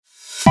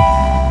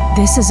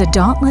This is a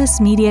Dauntless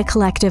Media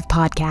Collective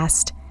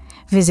podcast.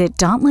 Visit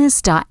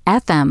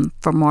dauntless.fm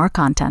for more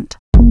content.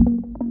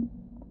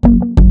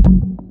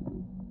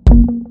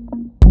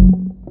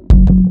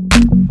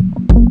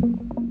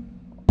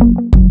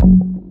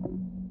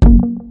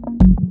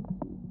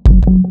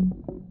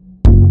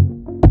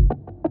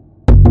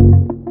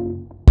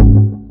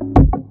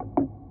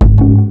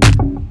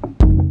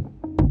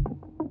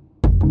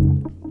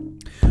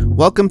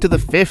 Welcome to the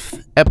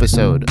 5th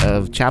episode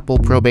of Chapel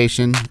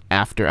Probation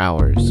After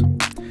Hours.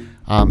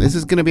 This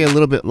is going to be a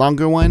little bit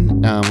longer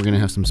one. We're going to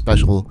have some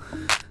special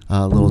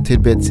little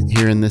tidbits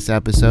here in this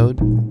episode.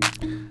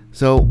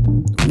 So,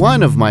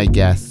 one of my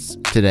guests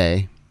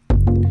today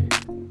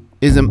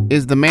is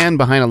the man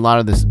behind a lot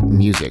of this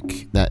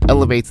music that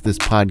elevates this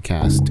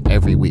podcast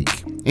every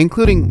week,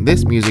 including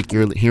this music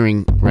you're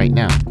hearing right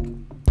now.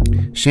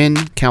 Shin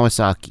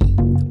Kawasaki.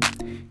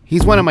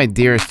 He's one of my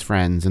dearest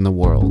friends in the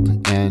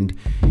world, and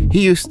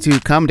he used to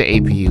come to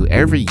APU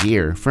every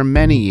year for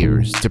many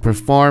years to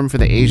perform for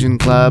the Asian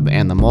Club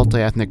and the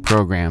multi-ethnic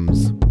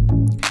programs.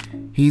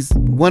 He's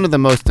one of the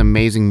most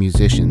amazing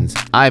musicians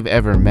I've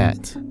ever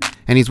met,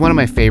 and he's one of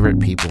my favorite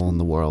people in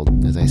the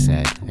world, as I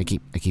said. I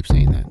keep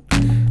saying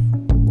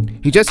that.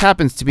 He just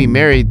happens to be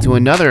married to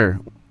another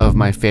of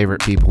my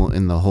favorite people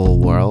in the whole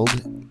world,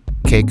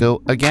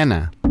 Keiko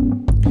Agena.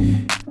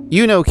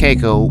 You know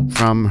Keiko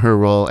from her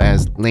role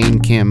as Lane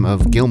Kim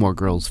of Gilmore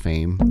Girls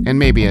fame, and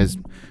maybe as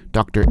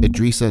Dr.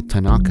 Idrissa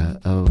Tanaka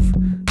of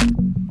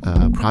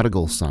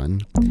Prodigal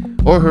Son,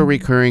 or her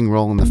recurring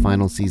role in the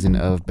final season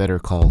of Better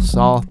Call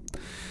Saul,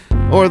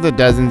 or the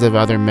dozens of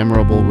other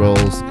memorable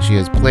roles she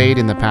has played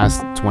in the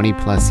past 20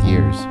 plus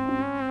years.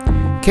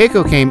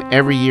 Keiko came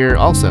every year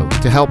also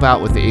to help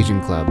out with the Asian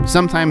Club,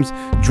 sometimes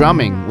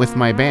drumming with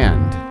my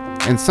band,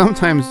 and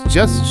sometimes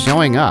just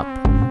showing up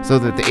so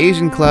that the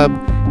Asian Club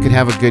could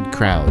have a good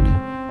crowd.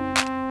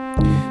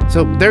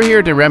 So they're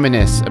here to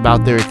reminisce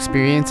about their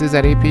experiences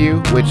at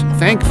APU, which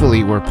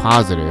thankfully were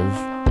positive,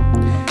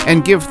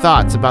 and give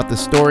thoughts about the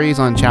stories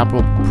on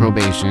chapel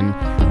probation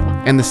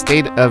and the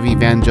state of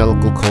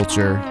evangelical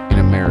culture in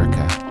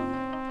America.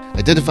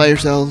 Identify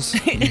yourselves.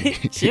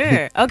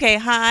 Sure. Okay,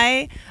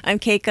 hi, I'm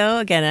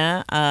Keiko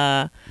Agena.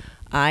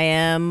 I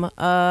am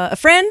a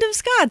friend of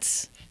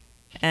Scott's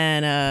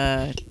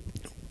and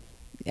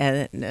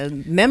a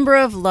member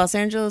of Los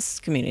Angeles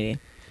community.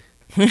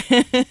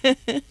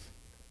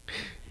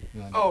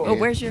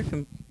 Where's your...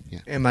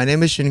 And my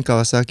name is Shin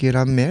Kawasaki, and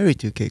I'm married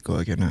to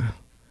Keiko Agena,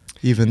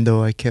 even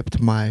though I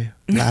kept my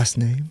last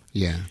name.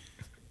 Yeah.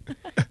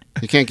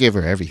 You can't give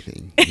her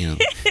everything, you know.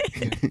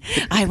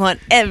 I want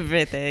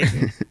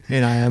everything.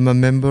 And I am a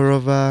member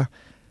of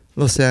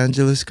Los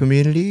Angeles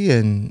community,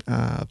 and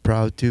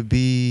proud to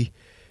be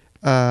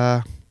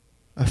a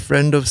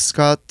friend of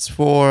Scott's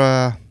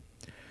for...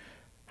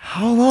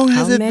 how long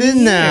has it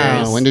been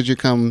now? When did you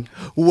come?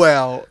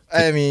 Well,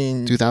 I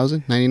mean...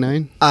 2000?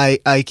 99?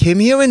 I came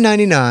here in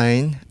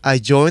 99. I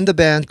joined the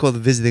band called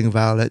Visiting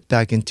Violet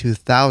back in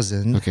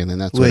 2000. Okay, then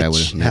that's what I would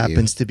have met you. Which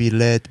happens to be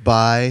led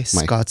by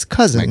Scott's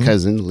cousin. My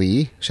cousin,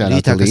 Lee. Shout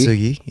out to Takasugi,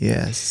 Lee.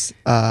 Yes.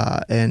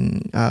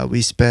 And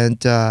we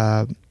spent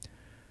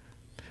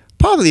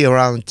probably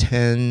around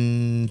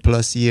 10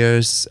 plus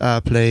years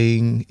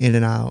playing in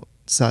and out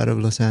side of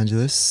Los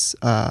Angeles.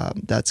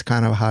 That's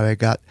kind of how I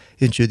got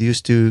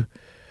introduced to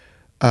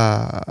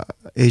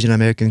Asian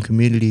American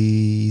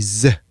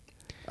communities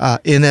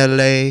in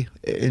LA,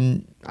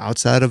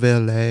 outside of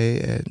LA,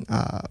 and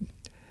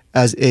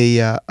as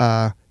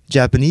a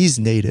Japanese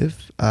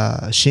native,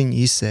 Shin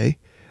Issei,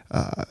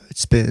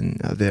 it's been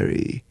a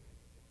very,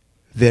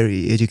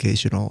 very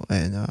educational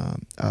and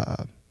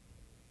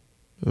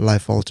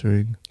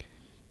life-altering.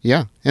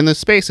 Yeah, and the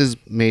space is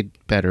made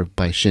better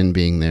by Shin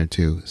being there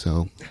too.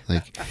 So,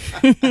 like,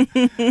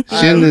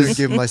 Shin is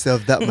give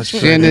myself that much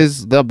credit. Shin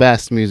is the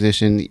best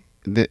musician.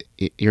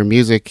 Your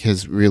music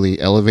has really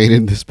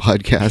elevated this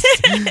podcast.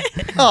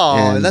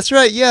 Oh, that's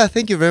right. Yeah,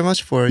 thank you very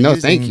much for.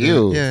 Thank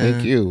you,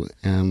 thank you.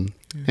 And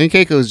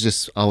Keiko is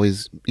just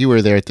always. You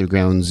were there at the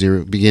ground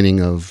zero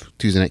beginning of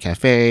Tuesday Night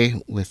Cafe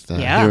with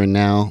Here and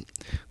Now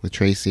with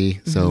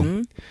Tracy.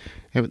 So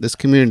this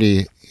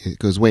community, it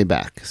goes way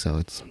back. So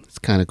it's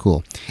kind of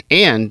cool.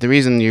 And the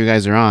reason you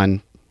guys are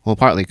on, well,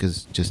 partly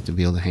because just to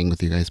be able to hang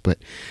with you guys, but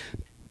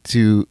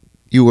you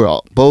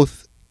were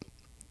both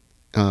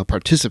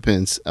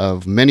participants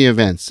of many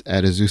events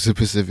at Azusa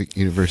Pacific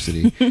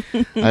University.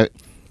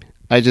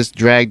 I just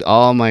dragged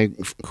all my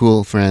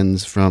cool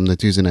friends from the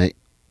Tuesday night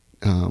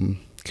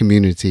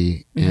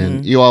community,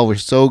 and you all were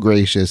so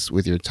gracious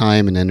with your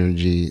time and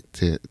energy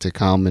to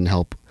come and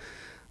help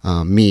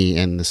me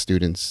and the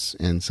students.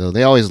 And so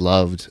they always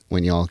loved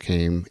when you all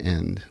came,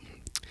 and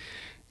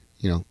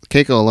you know,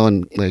 Keiko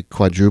alone like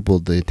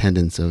quadrupled the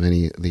attendance of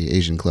the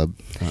Asian Club.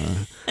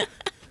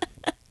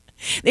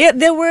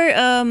 There were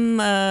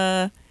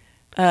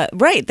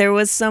right. There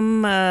was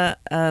some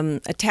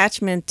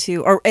attachment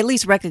to, or at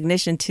least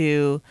recognition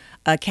to,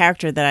 a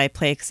character that I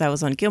played because I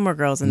was on Gilmore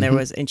Girls,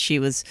 and she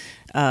was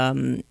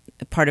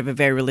part of a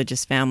very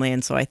religious family,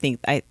 and so I think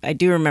I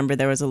do remember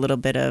there was a little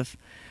bit of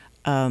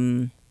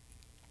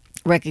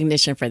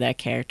recognition for that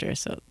character.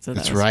 So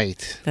That's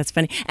right. That's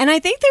funny. And I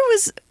think there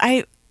was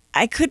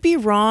I could be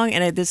wrong,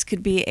 and this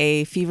could be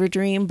a fever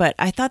dream, but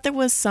I thought there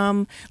was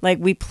some, like,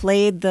 we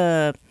played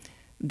the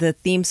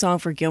theme song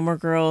for Gilmore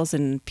Girls,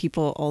 and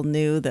people all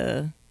knew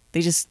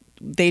they just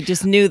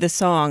knew the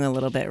song a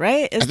little bit,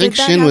 right? I think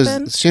Shin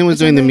was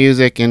doing the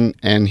music,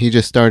 and he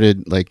just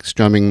started like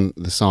strumming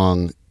the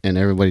song, and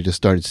everybody just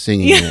started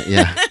singing it.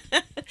 Yeah.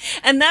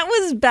 And that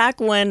was back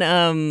when,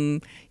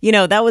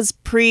 that was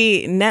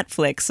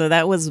pre-Netflix. So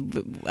that was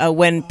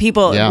when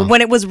people,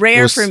 when it was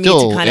rare for me to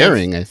kind still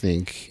airing, I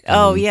think.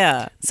 Oh,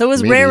 yeah. So it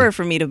was rarer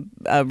for me to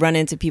run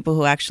into people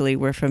who actually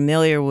were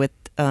familiar with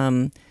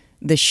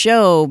the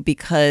show,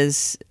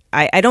 because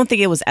I don't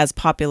think it was as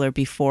popular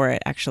before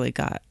it actually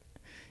got.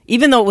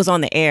 Even though it was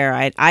on the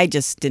air, I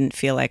just didn't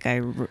feel like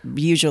I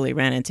usually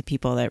ran into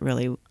people that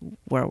really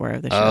were aware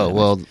of the show. Oh,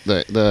 well,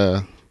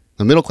 the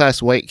middle-class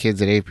white kids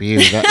at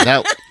APU,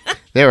 that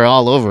they were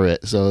all over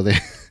it, so they...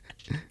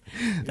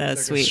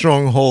 That's like sweet.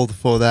 Stronghold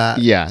for that.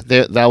 Yeah,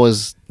 that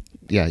was...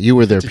 Yeah, you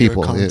were their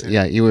people. Content.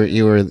 Yeah, you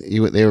were.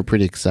 They were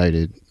pretty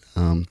excited.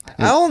 I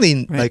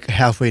only like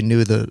halfway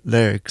knew the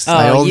lyrics. Oh,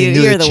 I only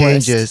knew you're the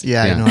changes.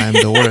 Yeah, Yeah. I know I'm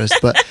the worst.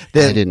 But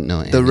I didn't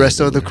know the rest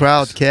of the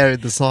crowd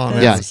carried the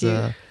song.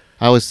 Yeah.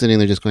 I was sitting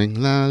there just going,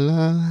 la,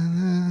 la, la,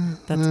 la.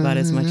 That's about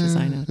as much as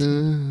I know,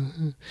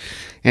 too.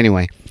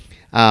 Anyway,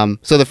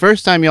 so the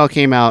first time y'all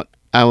came out,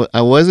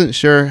 I wasn't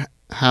sure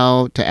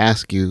how to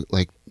ask you,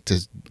 like,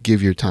 to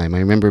give your time. I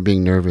remember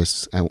being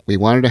nervous. We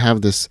wanted to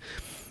have this.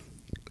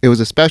 It was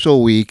a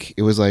special week.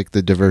 It was like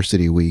the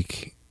diversity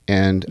week.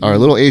 And our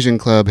little Asian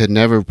club had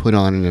never put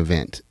on an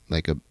event,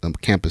 like a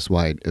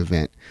campus-wide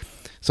event.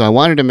 So I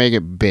wanted to make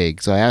it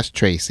big. So I asked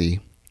Tracy,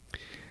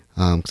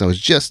 because I was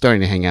just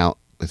starting to hang out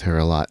with her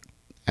a lot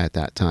at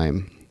that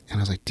time. And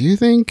I was like, do you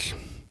think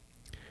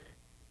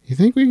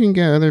we can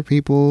get other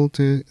people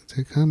to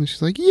come? And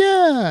she's like,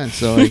 yeah. And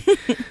so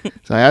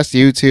I asked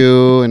you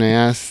two, and I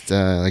asked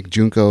like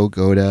Junko,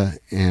 Goda,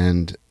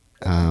 and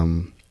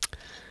I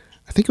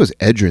think it was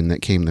Edrin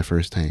that came the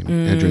first time.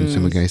 Edrin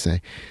Sumigaise.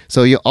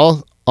 So you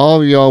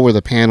all of y'all were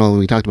the panel, and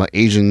we talked about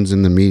Asians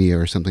in the media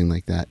or something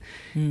like that.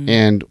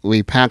 And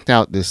we packed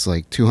out this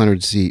like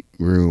 200-seat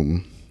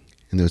room,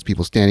 and there was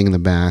people standing in the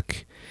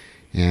back,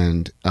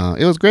 and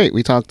it was great.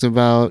 We talked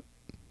about,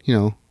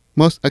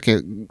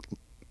 legit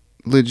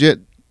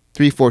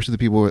 3/4 of the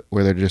people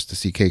were there just to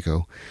see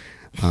Keiko.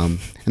 And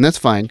that's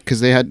fine,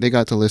 because they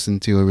got to listen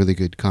to a really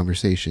good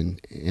conversation,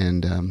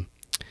 and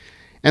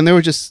they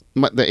were just,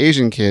 the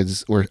Asian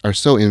kids are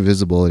so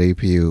invisible at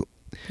APU.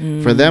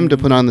 For them to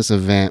put on this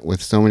event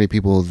with so many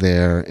people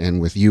there,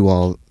 and with you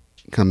all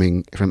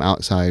coming from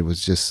outside,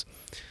 was just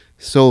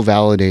so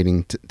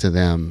validating to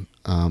them.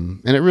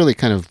 And it really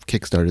kind of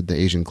kickstarted the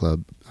Asian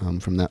club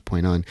from that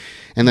point on.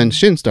 And then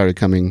Shin started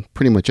coming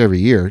pretty much every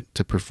year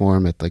to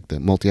perform at like the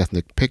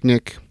multi-ethnic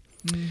picnic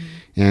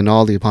and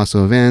all the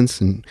Apostle events.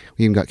 And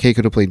we even got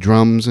Keiko to play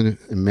drums in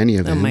many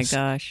events. Oh my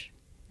gosh.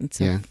 That's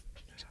so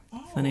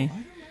funny.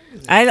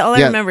 All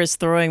I remember is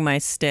throwing my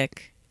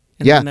stick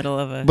in the middle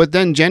of a... But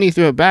then Jenny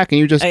threw it back, and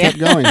you just kept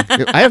going.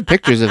 I have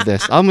pictures of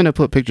this. I'm going to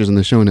put pictures in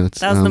the show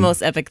notes. That was the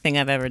most epic thing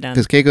I've ever done.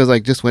 Because Keiko's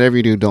like, just whatever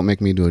you do, don't make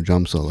me do a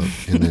drum solo.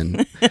 And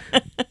then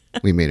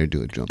we made her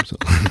do a drum solo.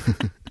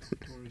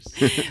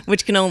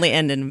 Which can only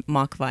end in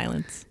mock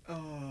violence.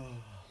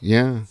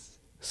 Yeah.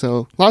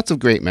 So lots of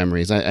great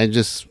memories. I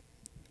just...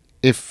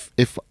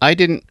 If I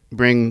didn't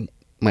bring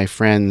my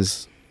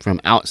friends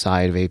from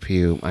outside of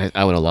APU,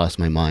 I would have lost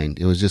my mind.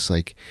 It was just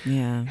like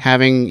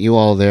having you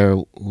all there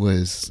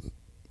was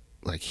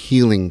like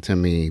healing to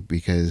me,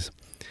 because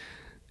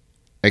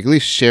I at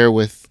least share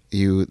with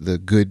you the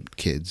good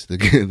kids, the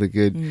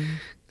good.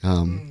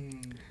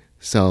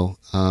 So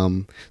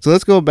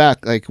let's go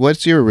back. Like,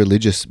 what's your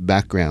religious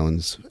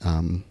backgrounds?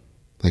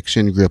 Like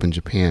Shin grew up in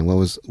Japan. What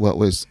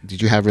was?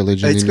 Did you have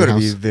religion in your house? It's going to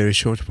be very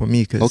short for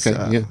me, because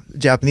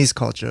Japanese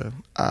culture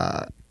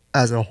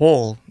as a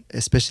whole,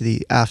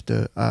 especially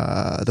after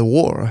the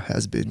war,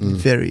 has been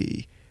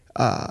very,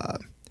 I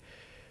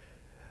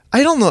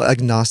don't know,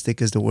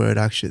 agnostic is the word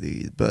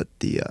actually, but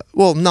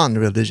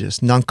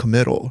non-religious,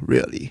 non-committal,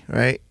 really,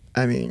 right?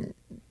 I mean,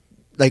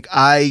 like,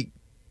 I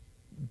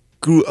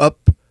grew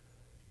up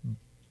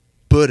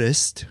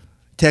Buddhist,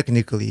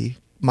 technically.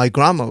 My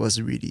grandma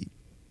was really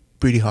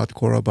pretty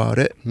hardcore about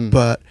it,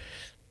 but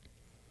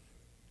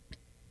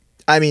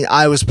I mean,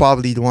 I was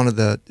probably one of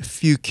the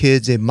few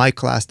kids in my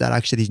class that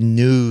actually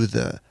knew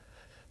the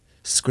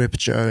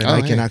scripture, and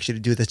I can actually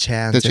do the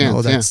chants and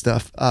all that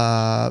stuff.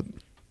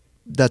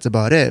 That's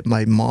about it.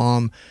 My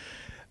mom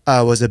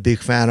was a big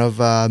fan of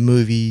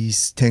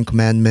movies, Ten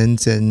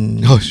Commandments,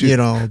 and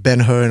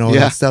Ben-Hur and all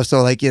that stuff.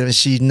 So like,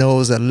 she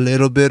knows a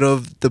little bit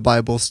of the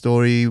Bible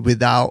story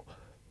without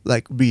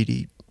like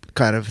really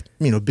kind of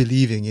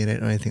believing in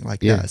it or anything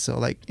like that. So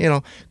like,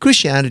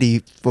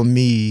 Christianity for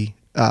me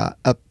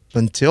up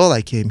until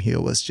I came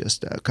here was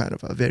just a kind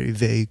of a very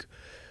vague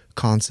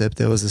concept.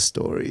 There was a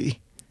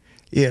story,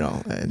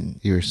 And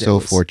You're that so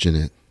was-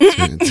 fortunate.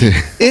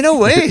 in a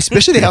way,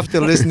 especially after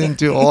listening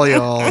to all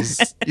y'all's,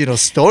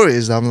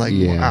 stories. I'm like,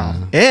 Yeah.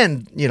 wow.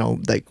 And,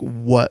 like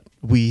what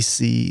we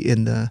see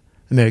in the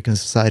American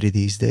society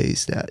these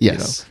days that,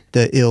 Yes.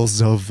 the ills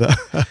of,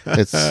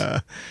 It's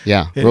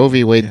Roe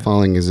v. Wade Yeah.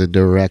 falling is a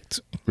direct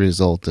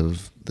result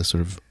of the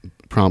sort of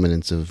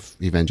prominence of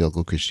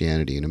evangelical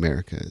Christianity in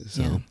America.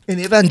 So Yeah. and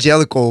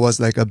evangelical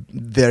was like a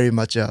very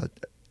much a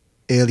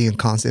alien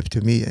concept to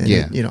me. And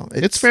yeah,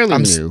 it's fairly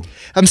new.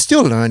 I'm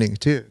still learning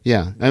too.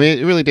 Yeah, I mean,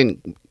 it really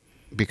didn't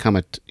become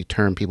a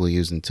term people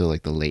used until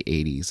like the late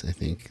 '80s, I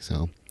think.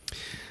 So,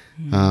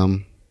 how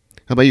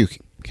about you,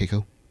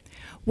 Keiko?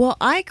 Well,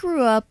 I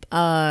grew up.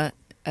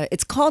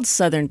 It's called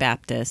Southern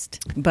Baptist,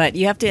 but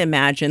you have to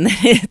imagine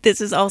that this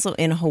is also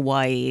in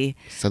Hawaii.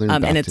 Southern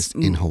and Baptist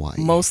it's in Hawaii.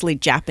 mostly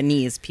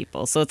Japanese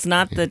people. So it's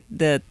not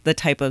the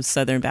type of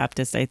Southern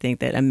Baptist I think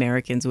that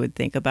Americans would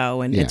think about.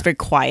 When Yeah. it's very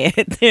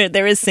quiet.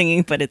 There is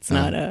singing, but it's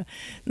not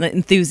not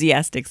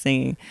enthusiastic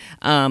singing.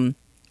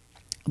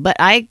 But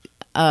I,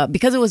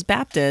 because it was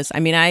Baptist, I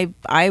mean,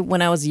 I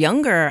when I was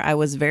younger, I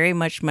was very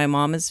much. My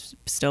mom is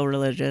still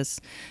religious,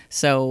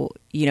 so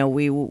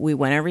we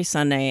went every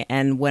Sunday.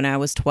 And when I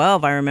was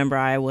 12, I remember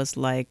I was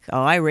like,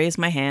 oh, I raised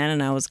my hand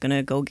and I was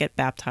gonna go get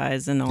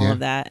baptized and all Yeah. of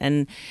that.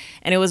 And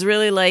it was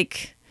really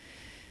like,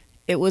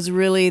 it was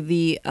really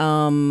the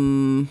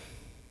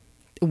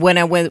when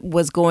I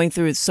was going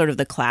through sort of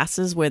the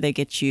classes where they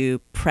get you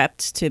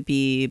prepped to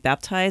be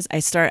baptized, I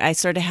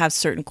started to have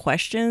certain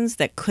questions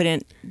that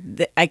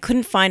I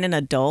couldn't find an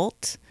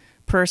adult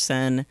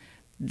person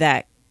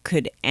that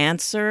could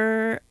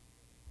answer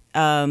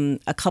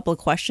a couple of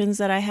questions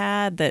that I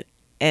had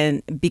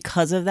and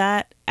because of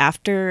that,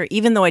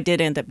 even though I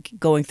did end up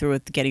going through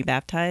with getting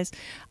baptized,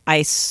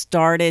 I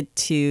started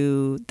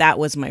to, that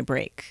was my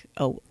break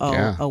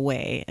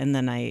away. And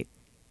then I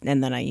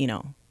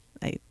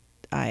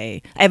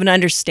have an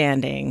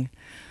understanding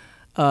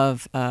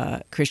of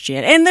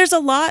Christianity, and there's a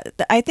lot.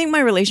 I think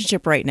my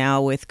relationship right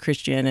now with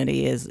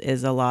Christianity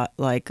is a lot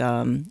like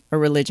a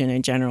religion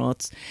in general.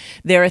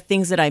 There are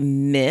things that I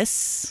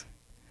miss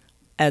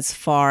as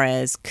far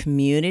as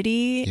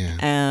community,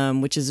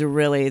 which is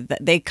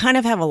they kind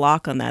of have a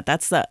lock on that.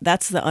 That's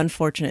the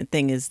unfortunate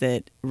thing, is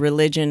that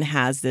religion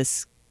has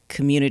this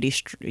community,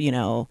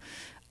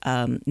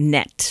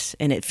 net,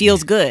 and it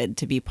feels good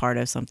to be part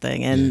of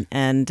something,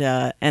 and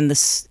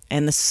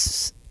the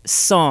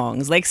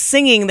songs, like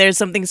singing, there's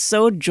something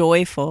so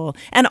joyful,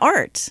 and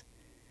art,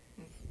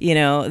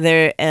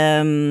 there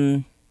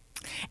and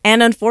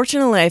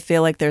unfortunately I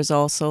feel like there's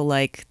also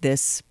like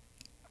this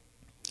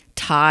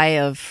tie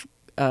of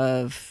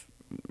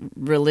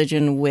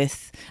religion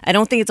with, I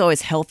don't think it's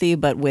always healthy,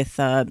 but with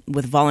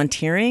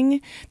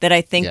volunteering, that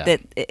I think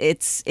that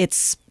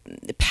it's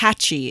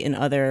patchy in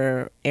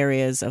other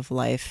areas of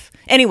life.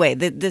 Anyway,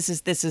 this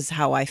is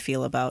how I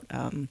feel about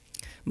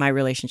my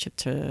relationship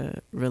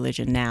to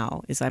religion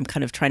now, is I'm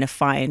kind of trying to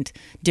find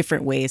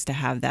different ways to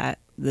have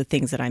the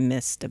things that I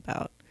missed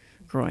about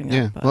growing up.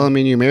 Yeah. Well, I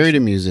mean, you married a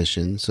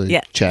musician, so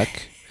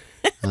check.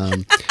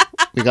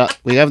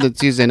 We have the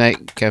Tuesday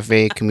night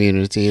cafe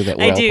community that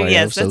we're all part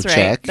of, so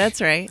check.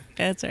 That's right.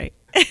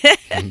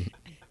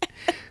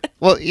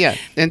 Well, yeah,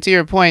 and to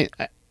your point,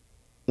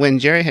 when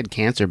Jerry had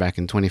cancer back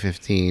in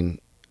 2015,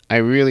 I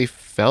really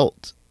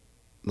felt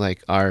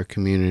like our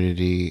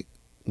community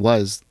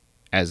was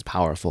as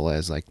powerful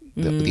as like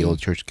the old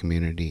church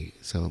community.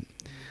 So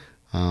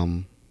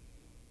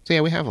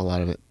yeah, we have a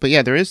lot of it. But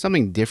yeah, there is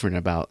something different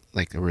about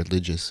like a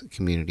religious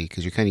community,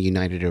 because you're kind of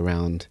united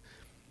around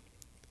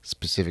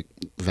specific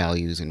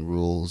values and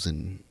rules,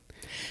 and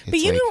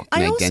it's an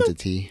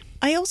identity.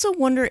 I also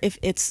wonder if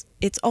it's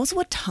also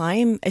a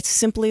time. It's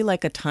simply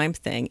like a time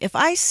thing. If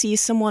I see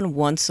someone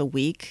once a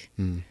week,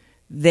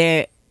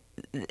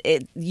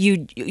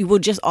 you will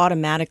just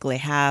automatically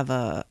have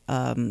a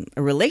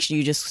relation.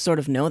 You just sort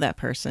of know that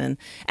person.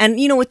 And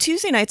with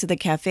Tuesday nights at the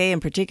cafe in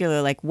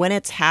particular, like when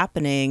it's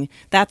happening,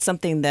 that's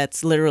something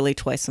that's literally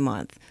twice a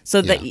month.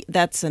 So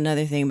that's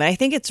another thing. But I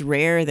think it's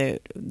rare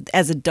that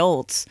as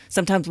adults,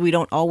 sometimes we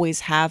don't always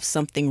have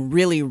something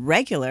really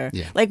regular.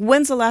 Yeah. Like,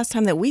 when's the last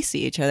time that we see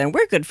each other? And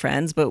we're good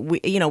friends, but we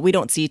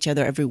don't see each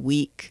other every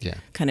week,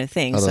 kind of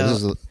thing. Although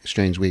this is a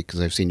strange week,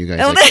 because I've seen you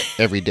guys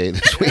every day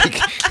this week.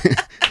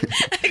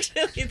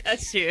 Actually,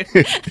 that's true.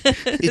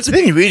 It's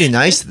been really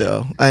nice,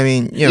 though. I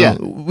mean,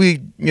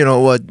 we,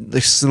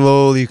 like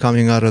slowly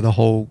coming out of the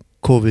whole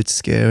COVID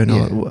scare and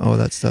all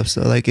that stuff.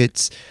 So like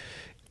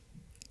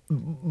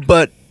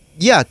but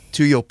yeah,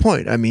 to your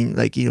point, I mean,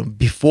 like,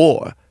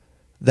 before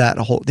that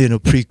whole,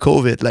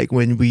 pre-COVID, like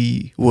when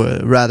we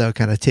were rather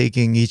kind of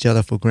taking each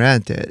other for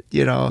granted,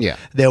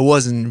 there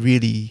wasn't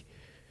really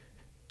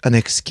an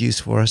excuse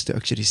for us to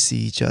actually see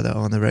each other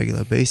on a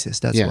regular basis.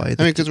 That's why.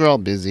 I mean, because we're all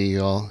busy.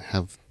 You all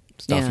have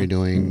stuff you're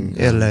doing.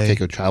 LA.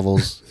 Keiko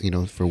travels,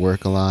 for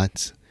work a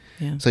lot.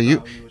 Yeah. So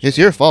it's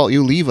your fault.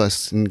 You leave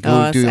us and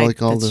go do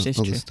like all the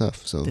true.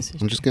 stuff. So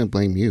I'm just gonna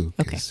blame you.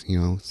 Okay. It's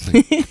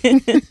like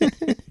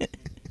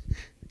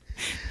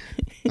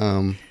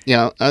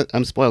Yeah,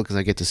 I'm spoiled because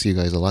I get to see you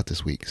guys a lot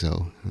this week.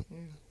 So,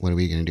 what are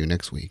we gonna do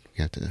next week?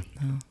 We have to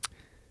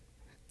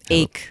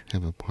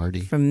have a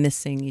party from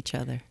missing each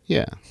other.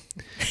 Yeah.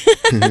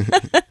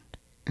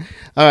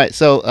 All right.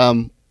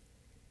 So,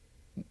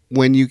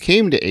 when you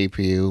came to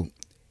APU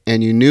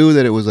and you knew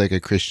that it was like a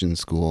Christian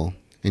school,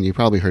 and you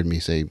probably heard me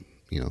say,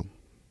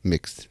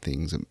 mixed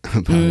things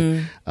about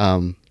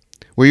it.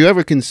 Were you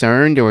ever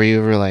concerned, or were you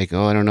ever like,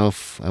 oh, I don't know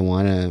if I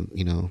want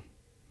to,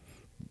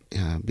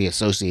 be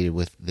associated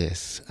with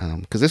this?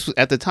 Because this was,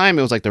 at the time,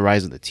 it was like the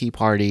rise of the Tea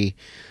Party.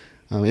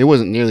 It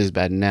wasn't nearly as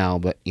bad now,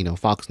 but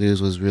Fox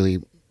News was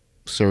really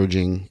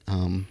surging.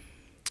 And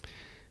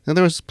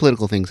there was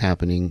political things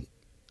happening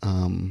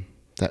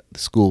that the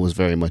school was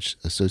very much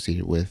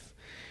associated with.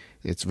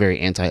 It's very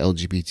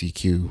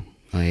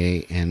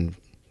anti-LGBTQIA and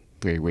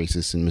very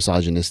racist and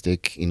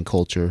misogynistic in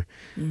culture.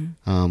 I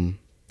don't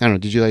know.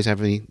 Did you guys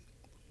have any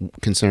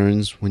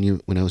concerns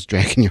when I was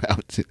dragging you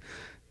out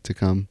to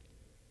come?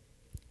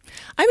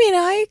 I mean,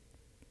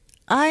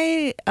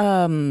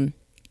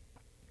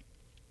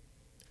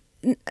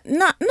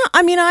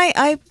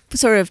 I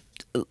sort of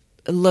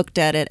looked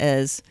at it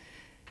as,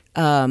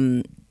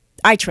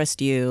 I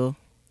trust you,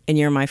 and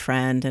you're my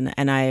friend,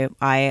 and I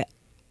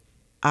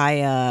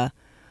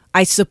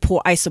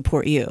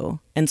support you,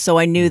 and so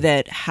I knew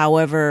that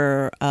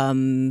however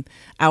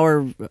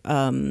our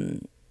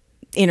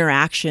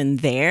interaction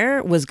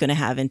there was going to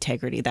have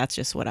integrity. That's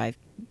just what I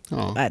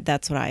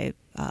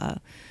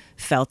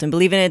felt and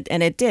believed in it,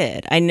 and it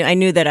did. I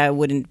knew that I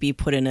wouldn't be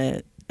put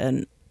in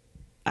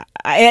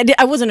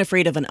I wasn't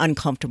afraid of an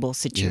uncomfortable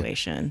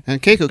situation. Yeah.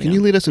 And Keiko, can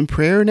you lead us in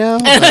prayer now?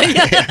 And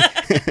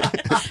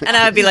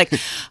I would be like,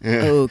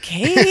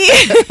 okay,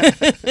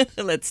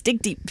 let's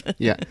dig deep.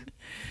 Yeah.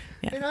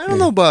 And I don't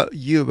know about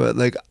you, but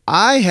like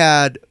I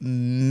had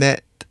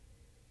met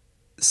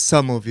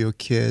some of your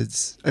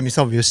kids,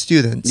 some of your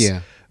students,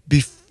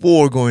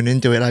 before going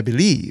into it, I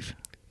believe.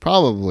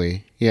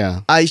 Probably,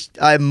 yeah.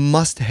 I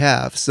must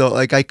have. So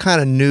like I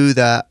kind of knew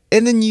that,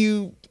 and then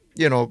you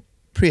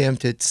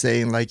preempted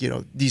saying like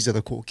these are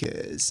the cool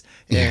kids,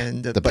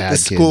 and the but bad the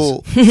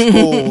school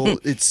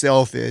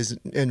itself is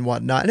and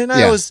whatnot. And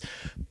I was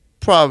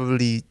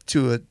probably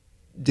to a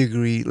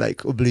degree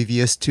like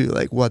oblivious to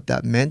like what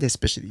that meant,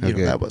 especially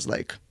that was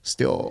like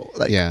still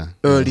like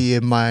early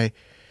in my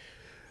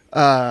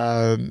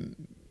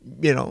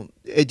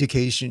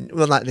education,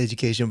 well, not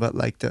education, but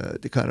like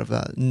the kind of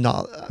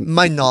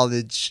my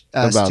knowledge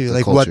as about to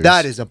like cultures. What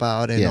that is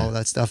about and all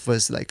that stuff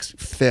was like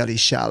fairly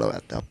shallow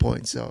at that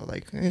point. So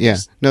like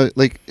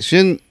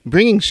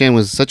bringing Shin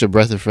was such a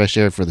breath of fresh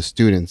air for the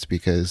students,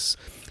 because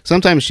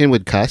sometimes Shin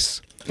would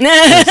cuss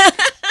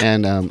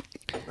and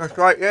that's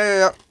right.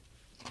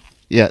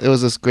 Yeah, there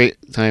was this great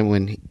time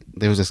when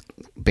there was this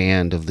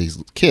band of these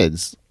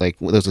kids. Like,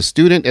 there was a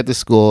student at the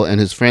school,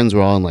 and his friends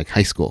were all in like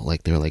high school.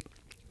 Like, they were like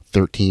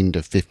 13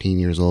 to 15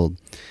 years old.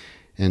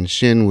 And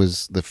Shin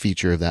was the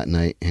feature of that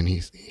night. And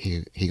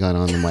he got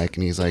on the mic,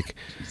 and he's like,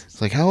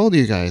 how old are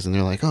you guys? And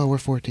they're like, oh, we're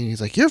 14. He's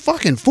like, you're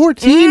fucking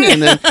 14?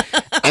 and then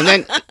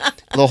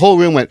the whole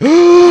room went,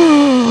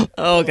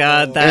 oh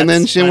God, that's and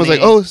then Shin was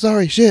funny. like, oh,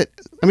 sorry, shit.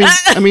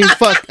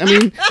 Fuck.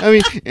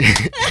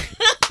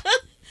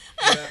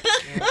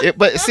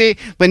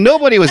 But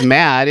nobody was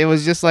mad. It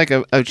was just like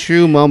a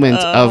true moment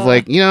of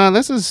like,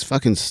 this is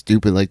fucking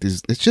stupid. Like,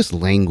 this, it's just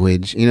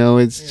language.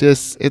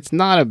 It's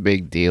not a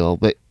big deal,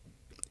 but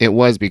it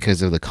was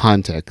because of the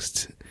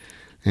context.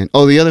 And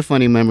the other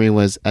funny memory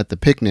was at the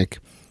picnic.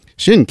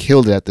 Shin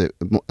killed it at the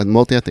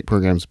multi-ethnic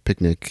programs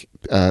picnic.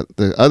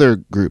 The other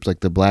groups,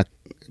 like the Black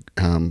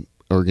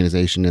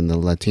organization and the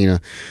Latino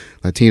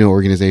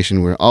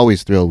organization, were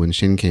always thrilled when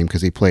Shin came,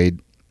 because he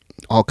played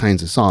all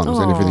kinds of songs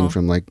and everything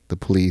from like The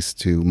Police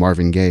to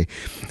Marvin Gaye.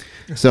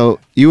 So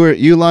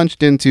you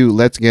launched into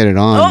Let's Get It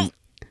On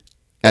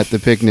at the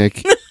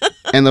picnic,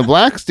 and the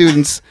black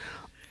students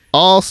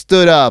all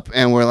stood up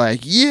and were like,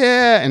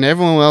 yeah, and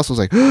everyone else was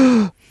like,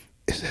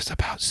 is this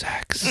about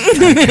sex?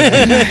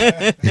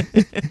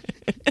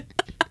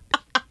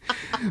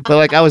 But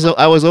like I was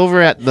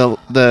over at the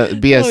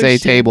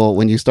BSA table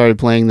when you started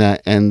playing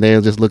that, and they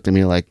just looked at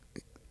me like,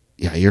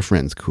 yeah, your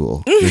friend's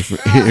cool. I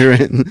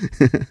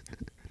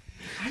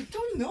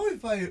don't know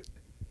if I.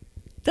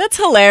 That's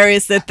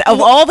hilarious. That of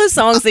all the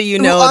songs that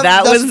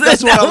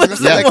that's what I was gonna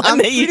say. Like, I'm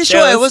pretty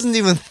sure I wasn't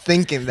even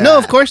thinking that. No,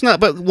 of course not.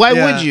 But why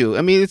would you?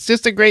 I mean, it's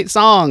just a great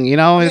song,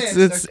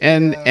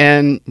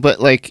 but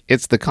like,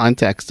 it's the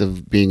context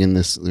of being in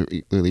this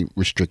really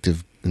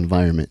restrictive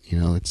environment.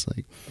 It's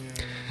like,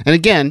 and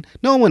again,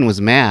 no one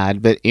was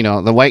mad, but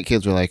the white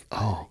kids were like,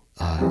 oh,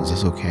 is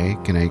this okay?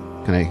 Can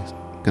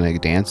I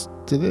dance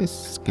to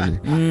this?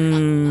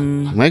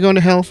 Am I going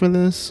to hell for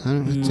this? I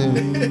don't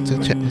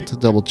know. It's a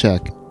double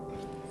check.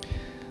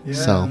 Yeah.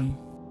 So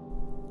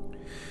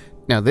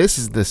now this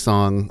is the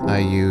song I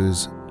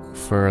use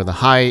for the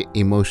high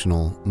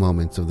emotional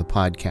moments of the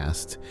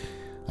podcast.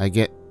 I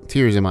get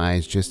tears in my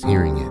eyes just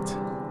hearing it.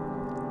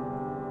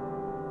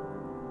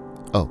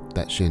 Oh,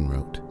 that Shin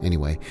wrote.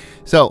 Anyway,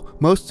 so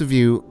most of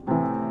you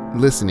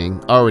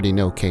listening already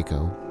know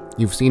Keiko.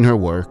 You've seen her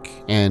work,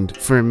 and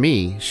for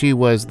me, she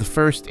was the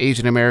first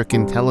Asian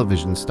American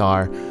television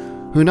star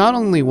who not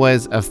only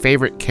was a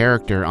favorite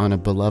character on a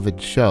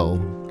beloved show,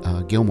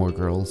 Gilmore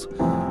Girls,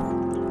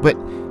 but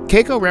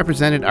Keiko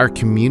represented our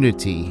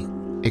community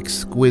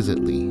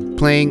exquisitely,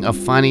 playing a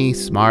funny,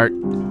 smart,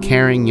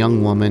 caring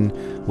young woman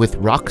with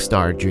rock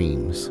star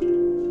dreams.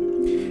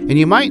 And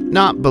you might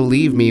not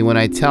believe me when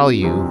I tell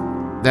you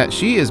that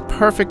she is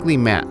perfectly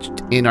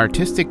matched in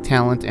artistic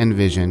talent and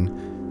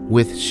vision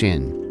with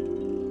Shin.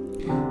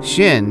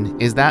 Shin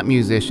is that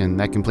musician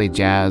that can play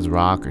jazz,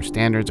 rock, or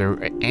standards, or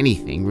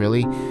anything,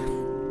 really.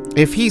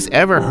 If he's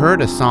ever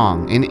heard a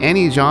song in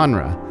any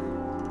genre,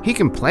 he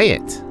can play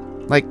it,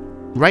 like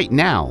right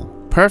now,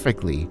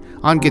 perfectly,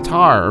 on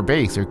guitar or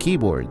bass or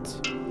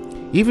keyboards.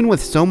 Even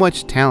with so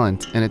much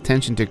talent and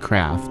attention to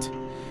craft,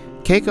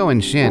 Keiko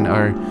and Shin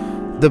are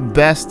the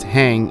best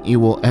hang you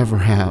will ever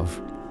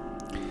have.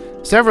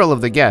 Several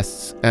of the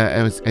guests,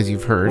 as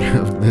you've heard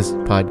of this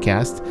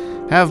podcast,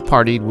 have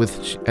partied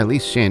with at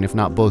least Shin, if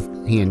not both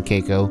he and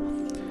Keiko,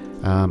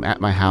 at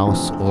my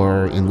house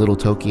or in Little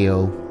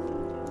Tokyo.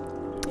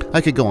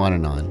 I could go on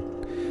and on.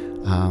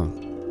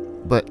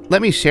 But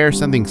let me share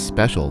something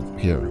special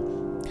here.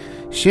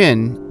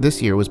 Shin,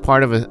 this year, was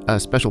part of a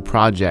special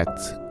project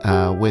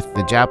with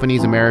the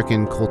Japanese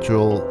American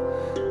Cultural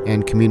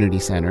and Community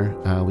Center.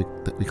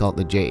 We call it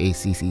the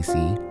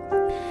JACCC.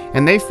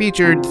 And they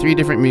featured 3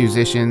 different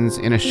musicians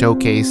in a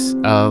showcase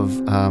of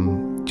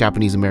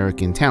Japanese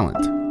American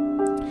talent.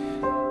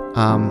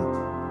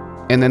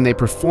 And then they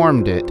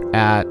performed it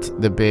at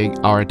the big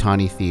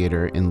Aratani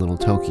Theater in Little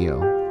Tokyo.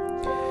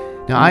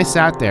 Now, I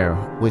sat there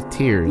with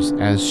tears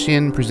as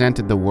Shin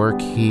presented the work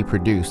he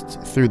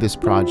produced through this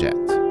project.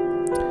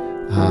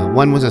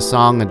 One was a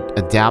song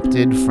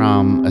adapted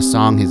from a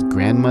song his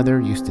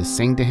grandmother used to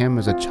sing to him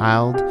as a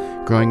child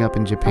growing up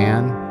in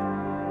Japan.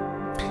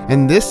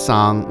 And this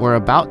song we're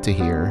about to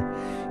hear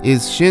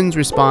is Shin's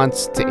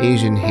response to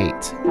Asian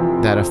hate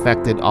that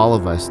affected all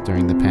of us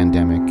during the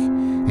pandemic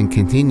and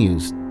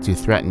continues to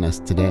threaten us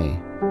today.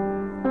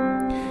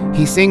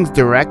 He sings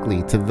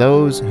directly to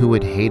those who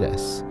would hate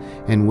us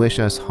and wish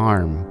us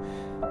harm.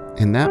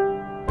 And that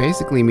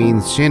basically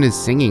means Shin is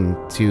singing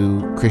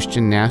to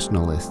Christian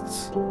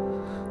nationalists,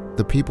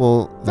 the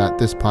people that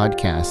this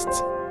podcast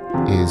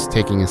is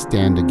taking a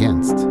stand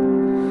against.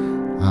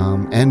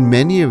 And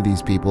many of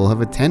these people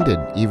have attended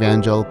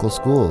evangelical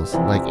schools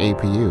like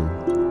APU,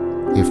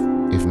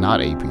 if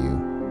not APU.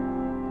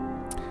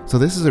 So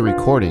this is a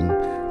recording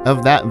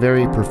of that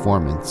very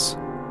performance.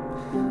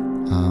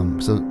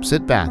 So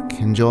sit back,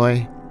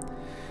 enjoy,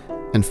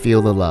 and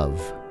feel the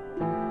love.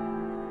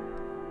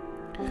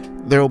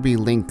 There will be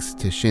links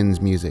to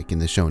Shin's music in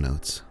the show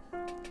notes.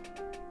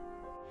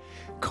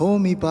 Call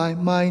me by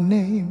my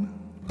name,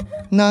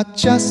 not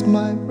just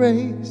my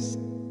race.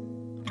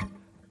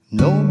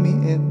 Know me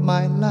in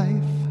my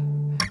life,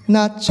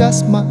 not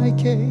just my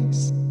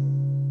case.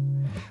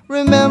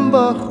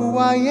 Remember who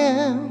I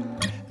am,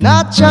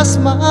 not just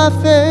my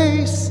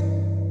face.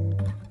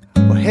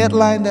 A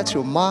headline that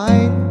your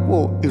mind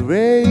will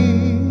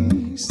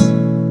erase.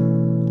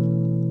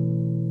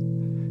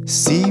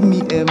 See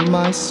me in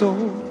my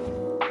soul,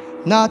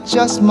 not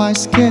just my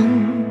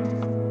skin.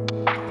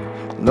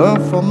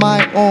 Learn from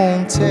my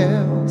own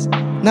tales,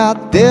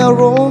 not their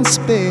own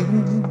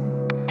spin.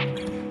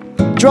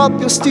 Drop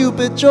your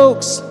stupid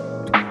jokes,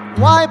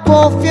 wipe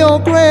off your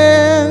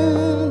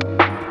grin.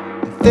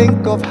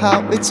 Think of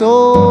how it's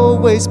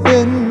always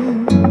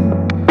been.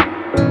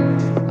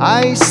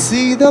 I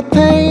see the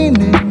pain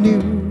in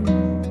you,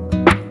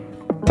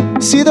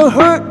 see the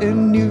hurt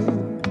in you.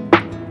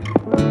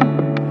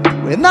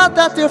 We're not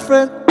that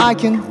different, I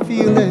can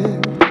feel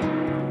it.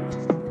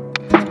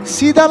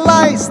 See the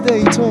lies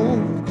they told,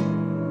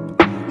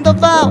 the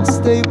vows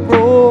they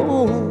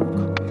broke.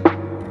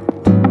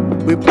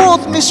 We're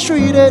both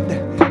mistreated,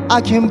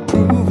 I can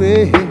prove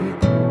it.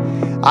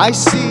 I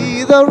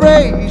see the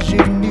rage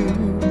in you,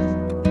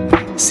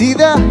 see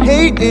the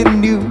hate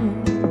in you.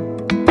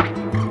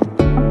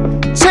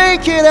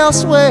 Take it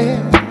elsewhere,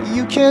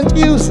 you can't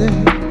use it.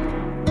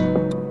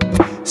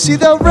 See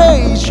the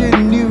rage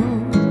in you,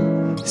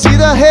 see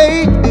the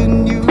hate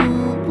in you.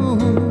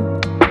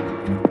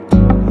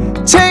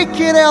 Take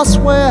it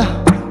elsewhere,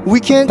 we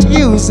can't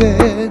use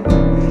it.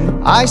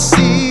 I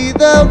see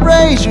the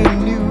rage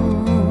in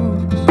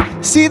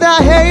you, see the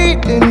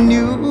hate in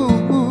you.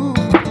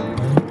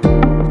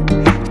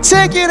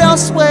 Take it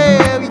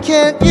elsewhere, we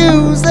can't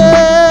use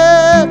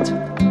it.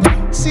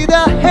 See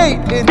the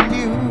hate in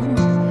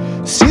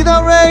you, see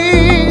the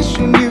rage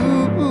in you.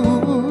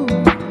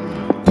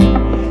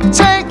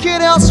 Take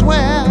it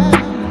elsewhere,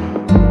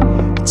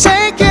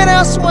 take it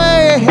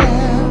elsewhere.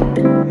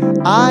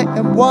 I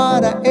am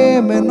what I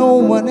am and no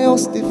one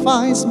else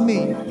defines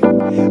me.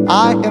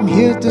 I am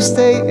here to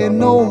stay and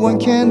no one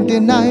can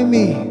deny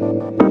me.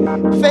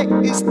 Fate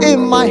is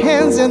in my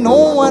hands and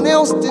no one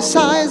else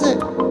decides it.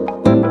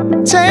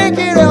 Take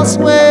it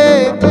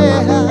elsewhere.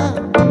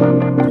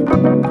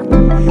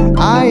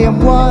 I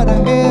am what I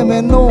am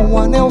and no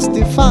one else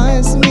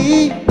defines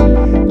me.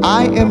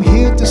 I am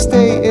here to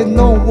stay and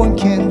no one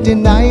can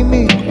deny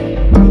me.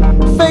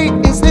 Fate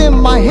is in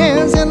my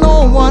hands and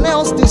no one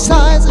else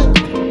decides it.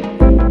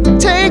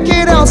 Take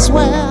it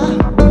elsewhere,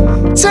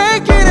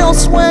 take it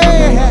elsewhere.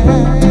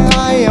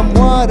 I am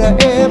what I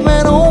am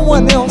and no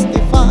one else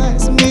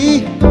defines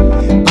me.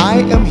 I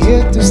am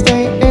here to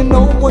stay and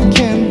no one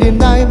can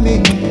deny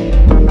me.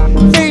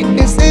 Fate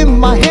is in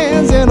my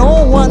hands and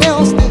no one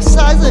else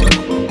decides it.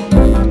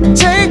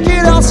 Take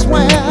it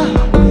elsewhere,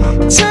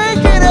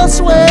 take it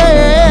elsewhere.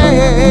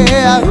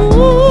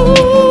 Ooh.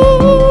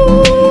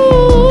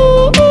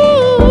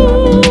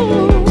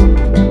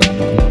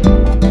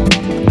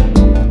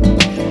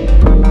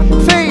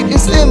 Fate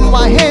is in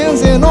my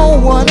hands and no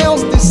one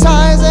else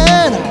decides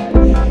it.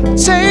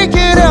 Take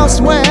it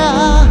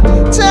elsewhere,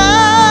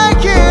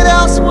 take it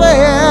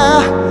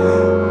elsewhere.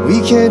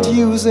 We can't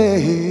use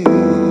it.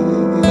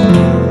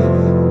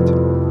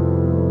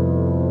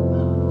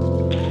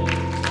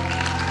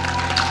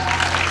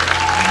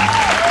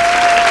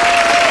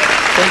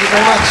 Thank you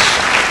very much.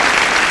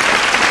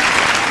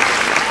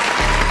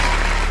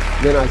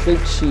 Then I think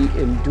she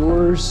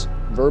endures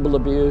verbal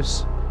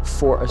abuse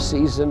for a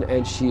season,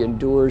 and she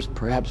endures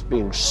perhaps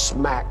being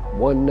smacked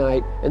one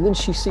night, and then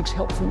she seeks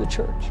help from the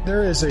church.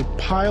 There is a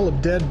pile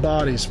of dead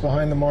bodies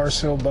behind the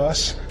Mars Hill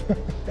bus,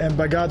 and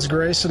by God's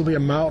grace, it'll be a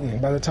mountain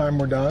by the time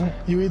we're done.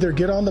 You either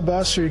get on the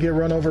bus or you get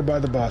run over by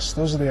the bus.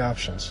 Those are the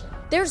options.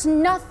 There's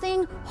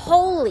nothing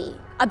holy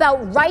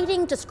about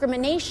writing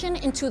discrimination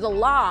into the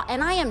law,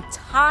 and I am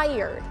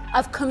tired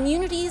of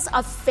communities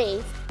of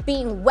faith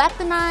being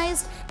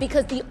weaponized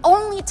because the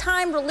only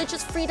time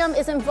religious freedom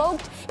is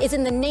invoked is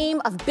in the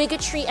name of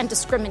bigotry and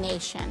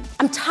discrimination.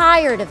 I'm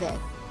tired of it.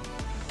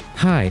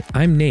 Hi,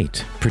 I'm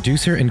Nate,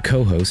 producer and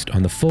co-host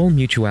on the Full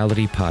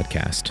Mutuality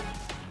podcast.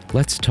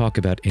 Let's talk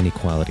about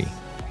inequality.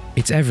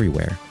 It's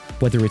everywhere.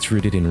 Whether it's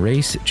rooted in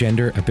race,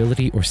 gender,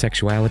 ability, or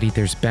sexuality,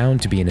 there's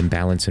bound to be an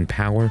imbalance in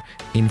power,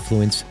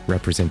 influence,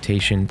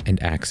 representation, and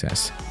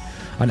access.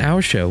 On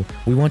our show,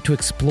 we want to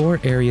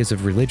explore areas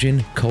of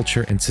religion,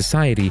 culture, and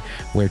society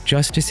where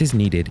justice is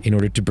needed in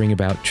order to bring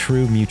about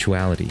true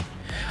mutuality.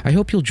 I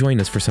hope you'll join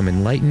us for some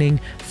enlightening,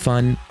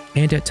 fun,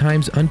 and at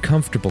times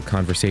uncomfortable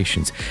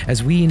conversations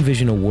as we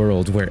envision a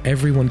world where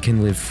everyone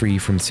can live free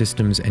from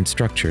systems and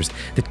structures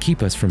that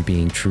keep us from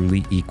being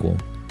truly equal.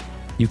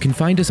 You can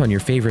find us on your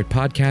favorite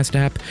podcast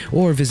app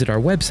or visit our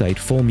website,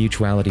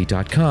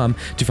 fullmutuality.com,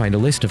 to find a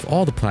list of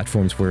all the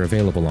platforms we're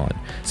available on.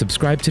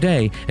 Subscribe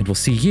today, and we'll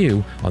see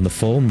you on the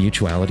Full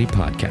Mutuality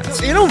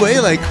podcast. In a way,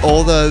 like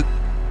all the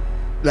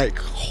like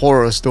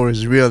horror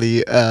stories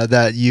really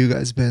that you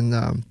guys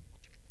been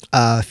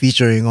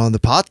featuring on the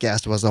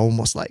podcast was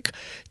almost like,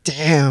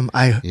 damn,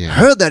 I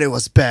heard that it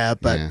was bad,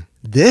 but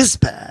this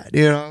bad,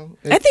 you know?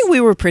 I think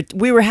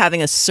we were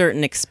having a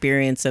certain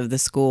experience of the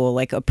school,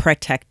 like a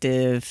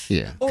protective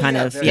kind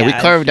of. Yeah, we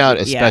carved out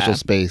a special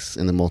space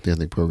in the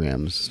multi-ethnic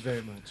programs.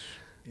 Very much,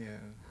 yeah.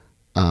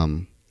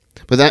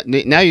 But that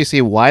now you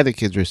see why the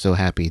kids were so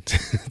happy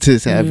to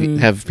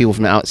have people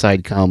from the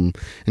outside come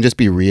and just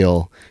be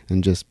real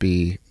and just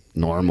be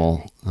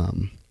normal.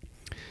 And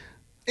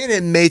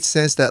it made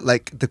sense that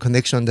like the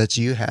connection that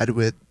you had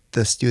with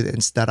the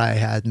students that I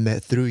had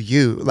met through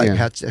you, like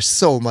had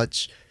so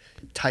much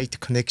tight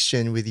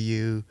connection with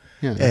you,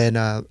 and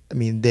I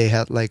mean they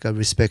had like a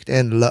respect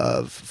and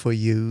love for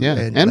you,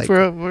 and like,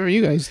 for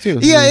you guys too.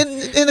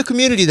 In the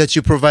community that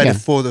you provided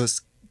for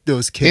those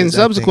kids. In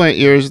subsequent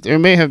years, there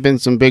may have been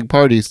some big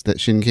parties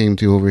that Shin came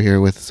to over here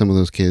with some of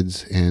those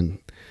kids, and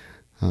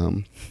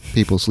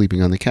people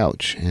sleeping on the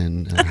couch,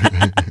 and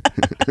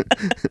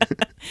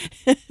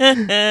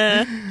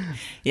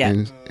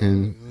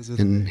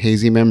and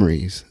hazy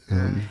memories.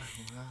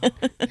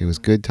 It was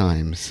good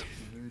times.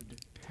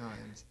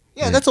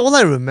 Yeah, that's all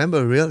I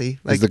remember, really.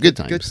 Like the good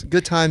times.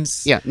 Good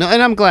times. Yeah, no,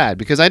 and I'm glad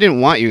because I didn't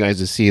want you guys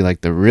to see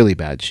like the really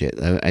bad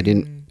shit. I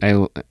didn't.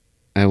 I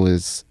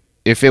was.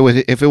 If it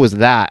was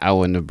that, I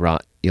wouldn't have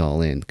brought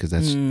y'all in because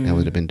that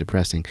would have been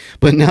depressing.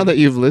 But now that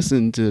you've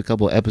listened to a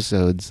couple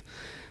episodes,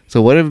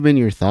 so what have been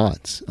your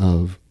thoughts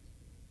of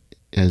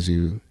as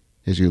you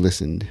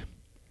listened?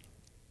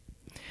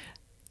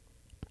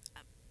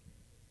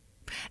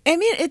 I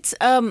mean,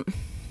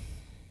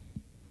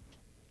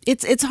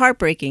 it's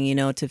heartbreaking, you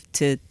know, to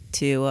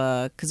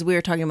because we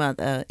were talking about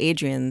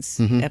Adrian's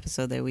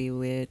episode that we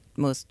would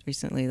most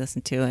recently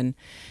listen to,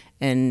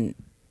 and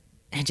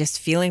just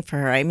feeling for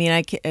her. I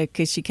mean,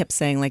 because she kept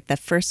saying like that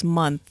first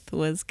month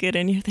was good,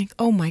 and you think,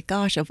 oh my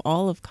gosh, of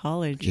all of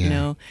college, you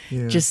know,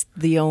 just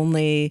the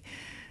only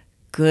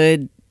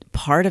good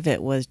part of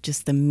it was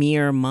just the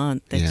mere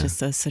month. It's just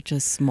such a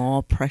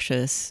small,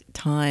 precious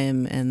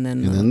time, and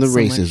then the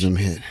racism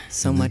hit.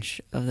 So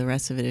much of the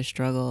rest of it is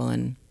struggle,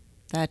 and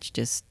that's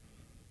just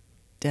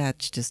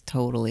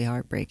totally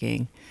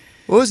heartbreaking.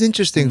 What was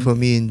interesting for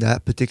me in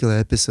that particular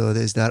episode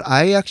is that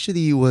I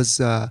actually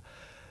was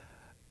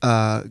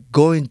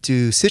going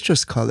to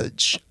Citrus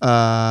College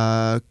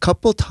a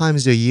couple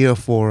times a year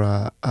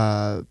for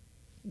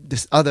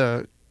this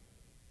other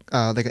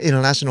like an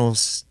international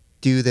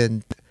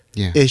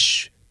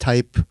student-ish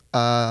type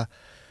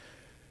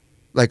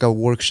like a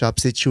workshop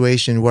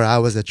situation where I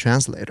was a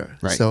translator.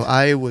 Right. So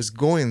I was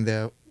going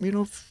there,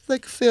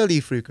 like fairly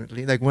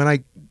frequently. Like when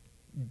I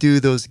do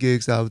those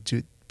gigs, I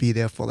would be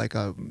there for like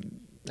a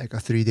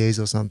 3 days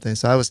or something.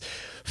 So I was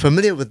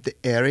familiar with the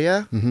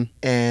area,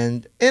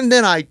 and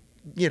then I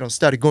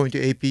started going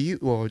to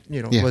APU, or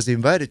was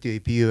invited to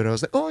APU, and I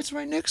was like, oh, it's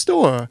right next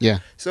door. Yeah.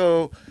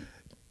 So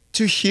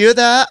to hear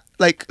that,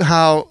 like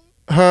how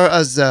her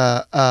as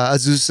a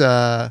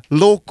Azusa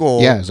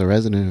local, Yeah, as a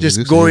resident of just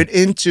Azusa, going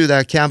into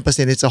that campus,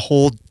 and it's a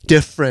whole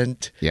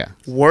different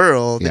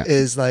world,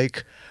 is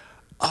like,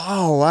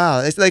 oh wow.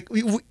 It's like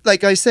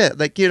like I said,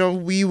 like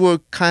we were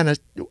kind of,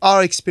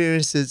 our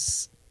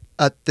experiences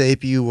at the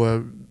APU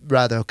were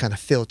rather kind of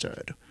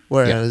filtered,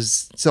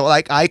 whereas so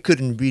like I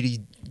couldn't really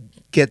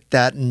get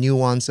that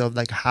nuance of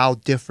like how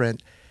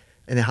different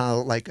and how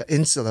like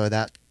insular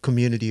that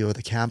community or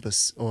the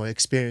campus or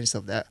experience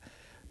of that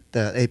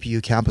the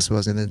APU campus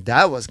was, and then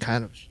that was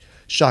kind of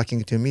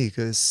shocking to me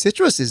because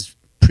Citrus is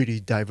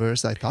pretty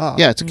diverse, I thought.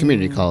 Yeah, it's a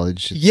community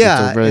college. It's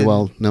a very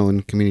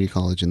well-known community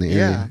college in the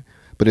area.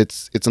 But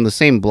it's on the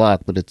same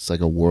block, but it's like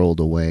a world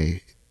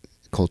away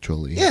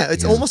culturally. Yeah,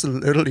 it's almost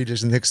literally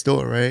just next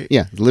door, right?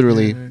 Yeah,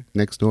 literally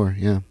next door.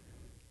 Yeah.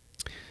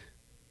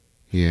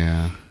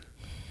 Yeah.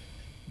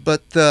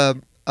 But the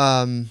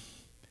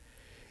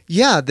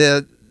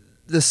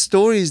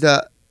stories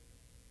that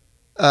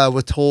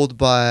were told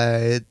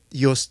by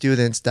your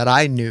students that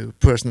I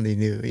personally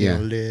knew, you know,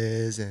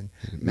 Liz and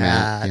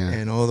Matt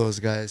and all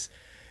those guys.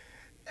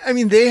 I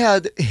mean, they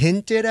had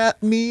hinted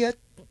at me,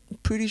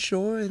 pretty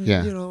sure, and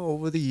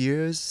over the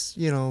years,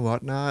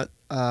 whatnot.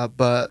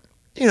 But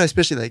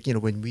especially like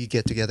when we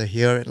get together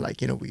here and like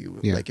we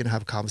like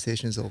have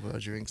conversations over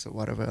drinks or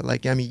whatever.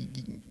 Like I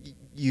mean,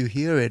 you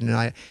hear it, and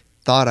I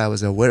thought I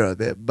was aware of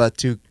it, but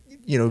to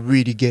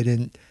really get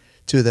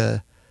into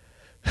the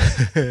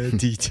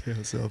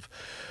details of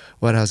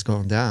what has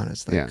gone down,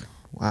 it's like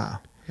wow,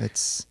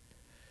 it's.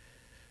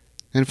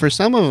 And for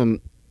some of them,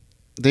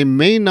 they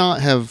may not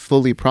have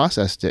fully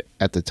processed it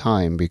at the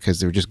time because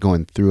they were just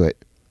going through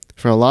it.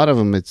 For a lot of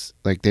them, it's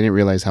like they didn't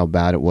realize how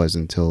bad it was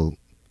until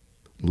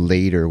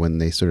later when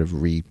they sort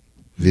of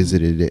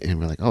revisited it and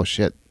were like, oh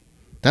shit,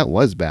 that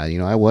was bad.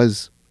 I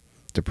was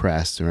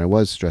depressed or I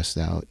was stressed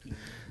out.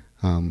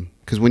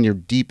 Because when you're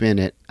deep in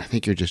it, I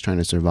think you're just trying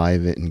to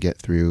survive it and get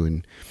through.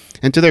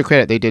 And to their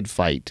credit, they did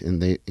fight.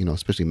 And they,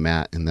 especially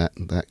Matt and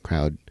that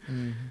crowd,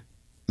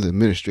 the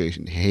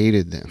administration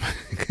hated them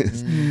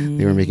because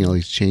they were making all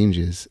these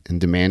changes and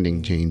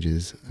demanding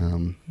changes,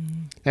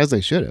 as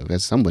they should have,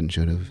 as someone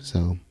should have.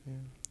 So,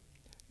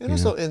 and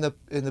also in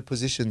the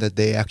position that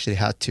they actually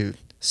had to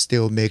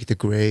still make the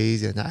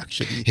grades and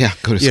actually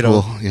go to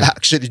school,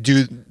 actually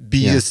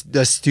be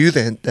the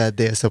student that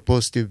they're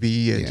supposed to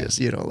be, and just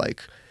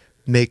like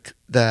make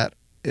that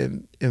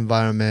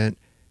environment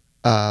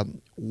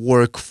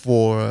work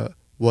for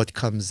what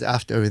comes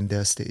after in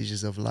their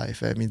stages of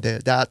life. I mean,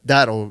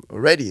 that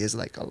already is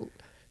like a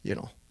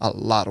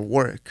lot of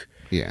work.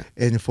 Yeah.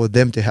 And for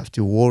them to have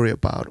to worry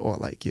about or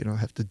like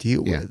have to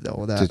deal with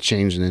all that, to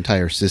change an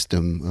entire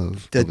system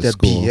of the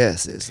school.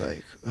 BS is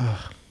like,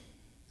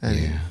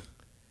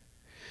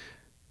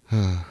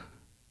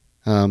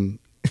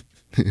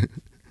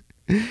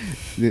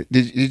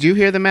 Did you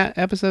hear the Matt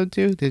episode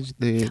too?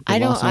 I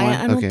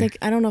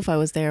don't know if I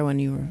was there when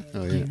you were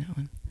doing that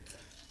one.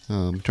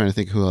 I'm trying to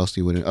think who else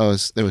you would. Oh,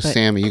 there was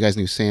Sammy. You guys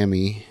knew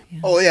Sammy. Yeah.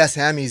 Oh yeah,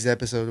 Sammy's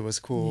episode was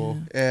cool.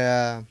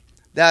 Yeah,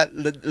 that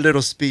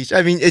little speech.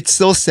 I mean, it's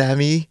so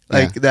Sammy,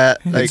 like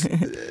that, like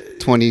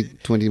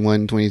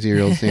 21,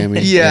 22-year-old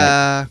Sammy.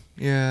 Yeah.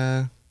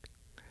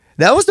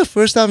 That was the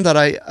first time that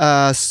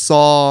I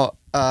saw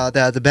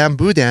the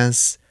bamboo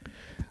dance.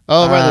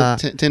 Oh, right,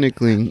 the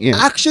tinkling. Yeah.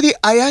 Actually,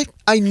 I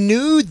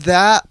knew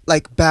that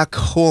like back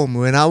home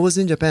when I was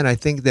in Japan. I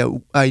think that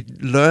I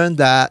learned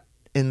that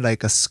in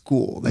like a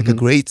school, like a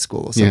grade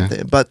school or something.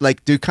 Yeah. But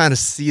like to kind of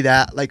see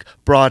that like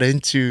brought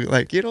into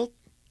like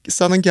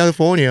Southern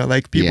California,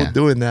 like people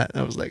doing that,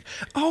 I was like,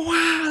 oh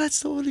wow,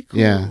 that's totally cool.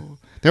 Yeah.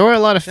 There were a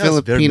lot of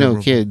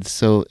Filipino kids,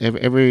 so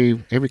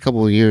every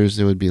couple of years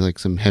there would be like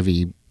some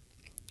heavy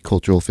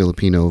cultural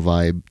Filipino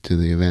vibe to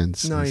the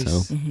events.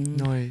 Nice, so.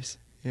 Nice.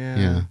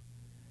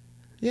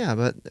 Yeah,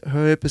 but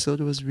her episode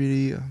was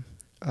really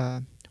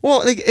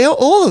well, like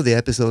all of the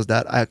episodes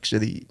that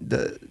actually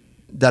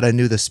that I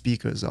knew the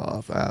speakers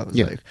of. I was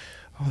like,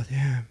 oh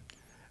damn,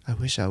 I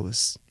wish I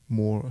was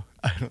more.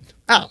 I don't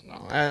know.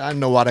 I don't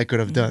know what I could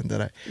have done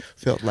that I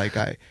felt like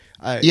I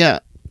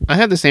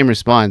had the same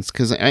response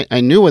because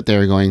I knew what they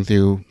were going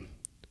through,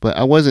 but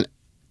I wasn't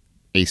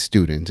a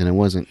student and I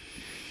wasn't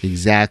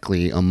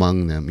exactly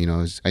among them.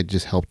 I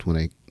just helped when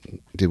I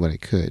did what I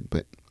could.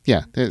 But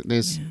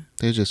there's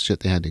just shit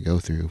they had to go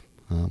through.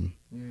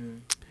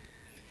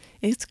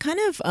 It's kind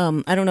of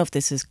I don't know if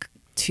this is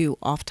too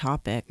off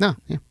topic. No.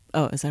 Yeah.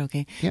 Oh, is that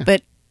okay? Yeah.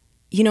 But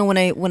when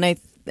I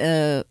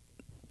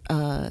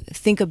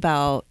think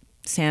about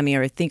Sammy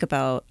or think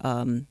about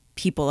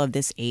people of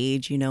this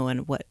age,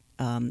 and what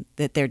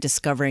that they're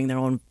discovering their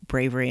own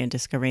bravery and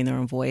discovering their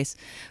own voice.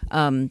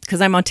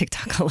 Because I'm on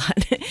TikTok a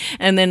lot,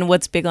 and then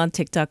what's big on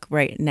TikTok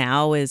right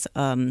now is,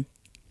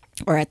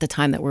 or at the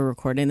time that we're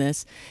recording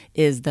this,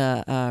 is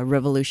the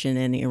revolution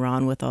in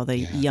Iran with all the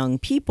young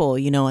people,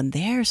 and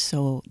they're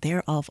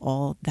of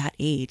all that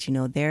age,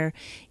 they're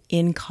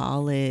in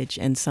college,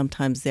 and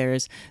sometimes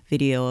there's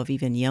video of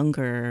even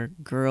younger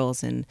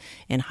girls in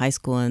high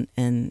school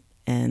and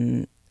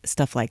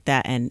stuff like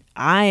that. And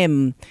I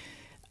am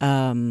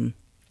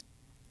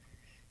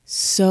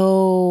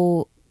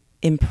so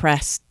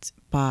impressed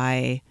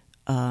by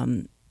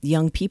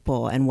young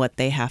people and what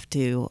they have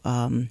to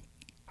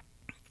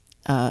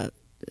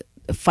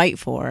fight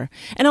for.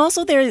 And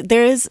also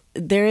there is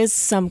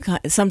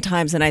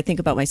sometimes, and I think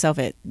about myself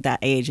at that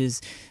age,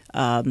 is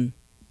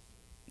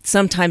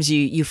sometimes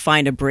you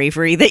find a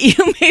bravery that you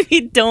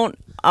maybe don't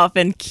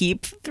often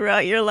keep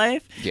throughout your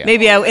life. Yeah.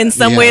 Maybe in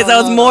some ways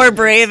I was more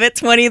brave at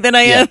 20 than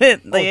I am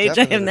at the age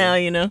I am now,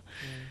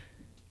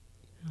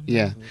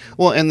 Yeah.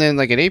 Well, and then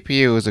like at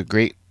APU is a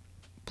great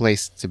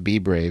place to be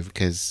brave,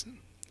 because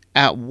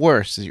at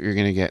worst you're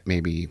going to get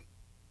maybe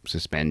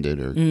suspended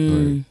or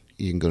you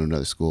can go to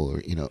another school,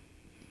 or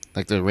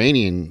like the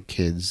Iranian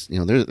kids,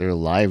 their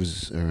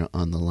lives are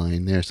on the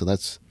line there, so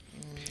that's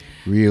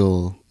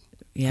real.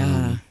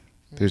 Yeah.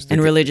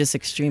 And religious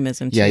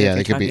extremism too. Yeah,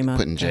 they could be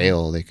put in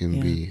jail. They can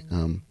be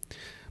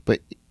but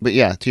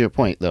yeah, to your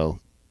point though,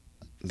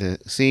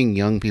 seeing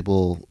young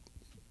people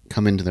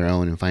come into their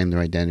own and find their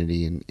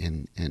identity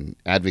and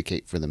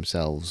advocate for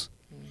themselves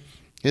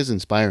is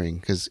inspiring,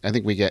 because I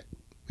think we get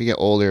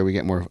older, we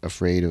get more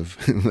afraid of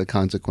the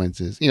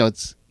consequences.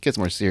 It gets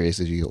more serious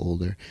as you get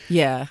older.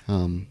 Yeah.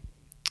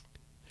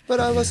 But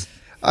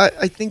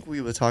I think we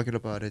were talking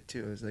about it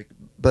too. It's like,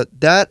 but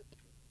that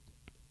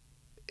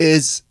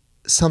is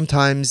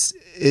sometimes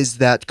is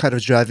that kind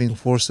of driving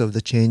force of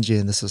the change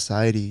in the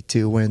society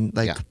too. When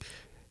we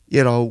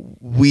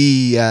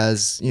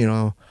as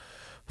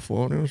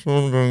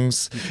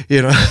 40-somethings,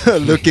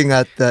 looking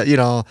at the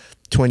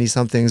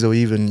 20-somethings or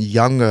even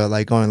younger,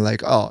 like going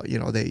like, oh,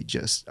 they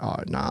just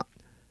are not.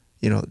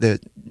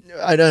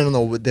 I don't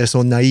know, they're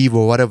so naive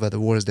or whatever the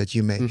words that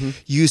you may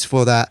use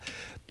for that.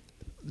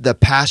 The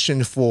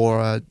passion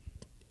for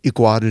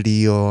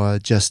equality or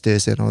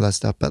justice and all that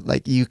stuff, but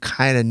like you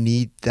kind of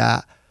need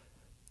that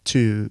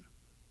to,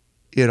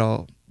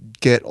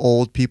 get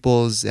old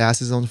people's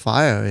asses on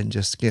fire and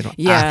just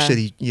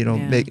actually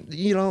make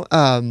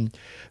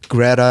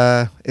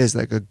Greta is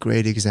like a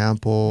great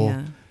example.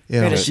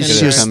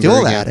 She's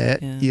still at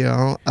it.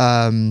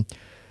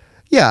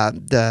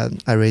 The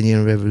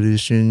Iranian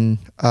Revolution,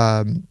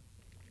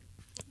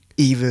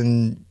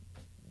 even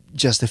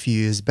just a few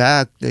years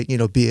back,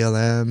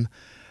 BLM,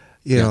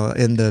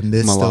 in the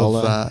midst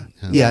Malala.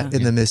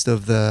 in the midst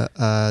of the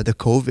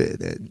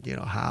COVID, and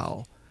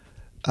how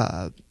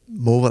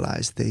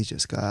mobilized they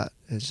just got.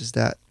 It's just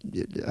that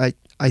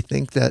I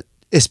think that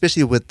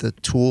especially with the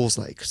tools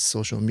like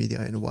social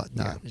media and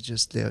whatnot, it's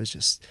just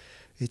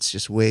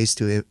ways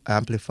to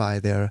amplify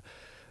their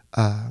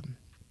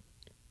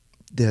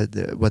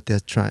what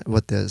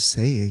they're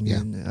saying,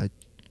 and I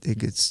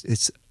think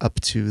it's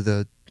up to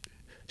the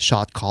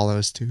shot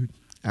callers to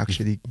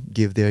actually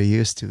give their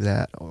ears to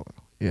that, or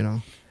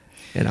and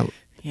I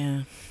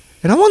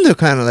wonder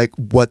kind of like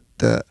what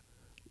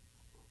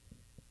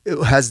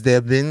has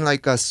there been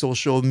like a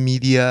social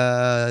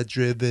media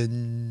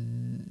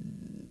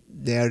driven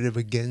narrative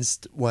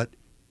against what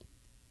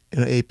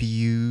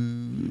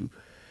APU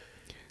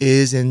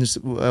is and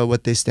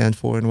what they stand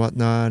for and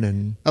whatnot,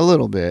 and a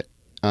little bit.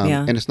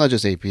 And it's not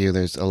just APU.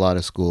 There's a lot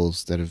of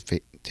schools that have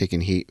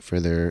taken heat for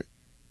their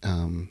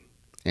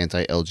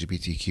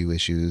anti-LGBTQ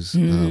issues,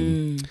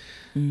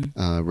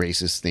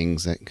 racist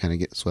things that kind of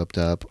get swept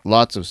up.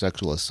 Lots of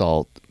sexual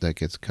assault that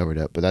gets covered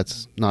up, but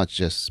that's not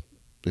just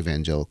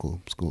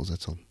evangelical schools.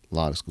 That's a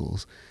lot of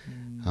schools.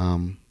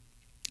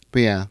 But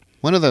yeah,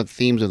 one of the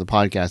themes of the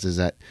podcast is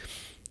that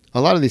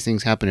a lot of these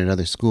things happen at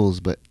other schools,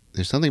 but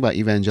there's something about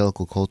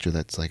evangelical culture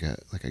that's like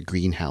a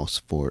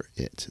greenhouse for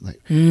it,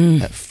 like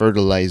that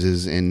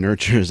fertilizes and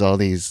nurtures all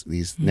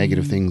these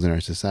negative things in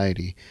our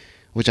society.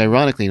 Which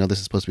ironically, this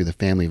is supposed to be the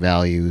family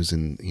values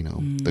and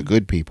the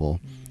good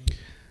people,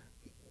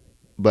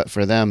 but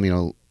for them,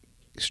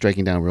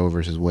 striking down Roe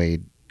versus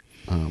Wade,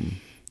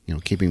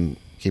 keeping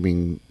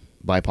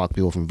BIPOC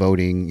people from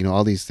voting,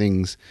 all these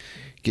things,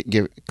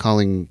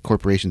 calling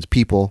corporations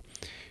people,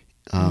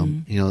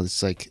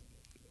 it's like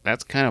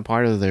that's kind of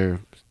part of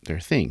their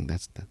thing.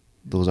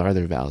 Those are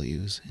their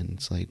values, and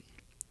it's like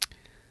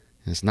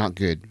it's not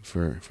good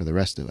for the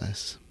rest of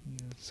us.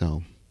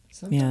 So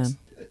sometimes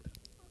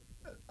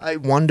I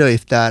wonder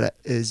if that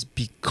is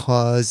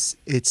because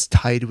it's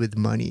tied with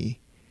money.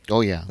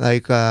 Oh yeah.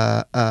 Like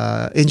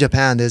in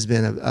Japan, there's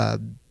been a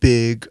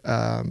big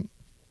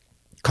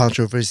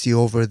controversy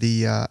over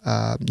the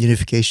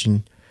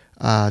unification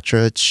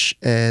church,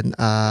 and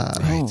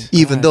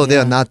even though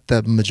they're not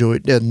the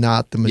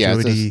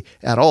majority,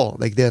 at all.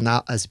 Like they're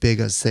not as big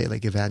as say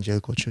like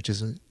evangelical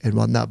churches and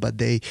whatnot, but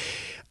they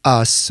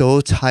are so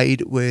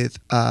tied with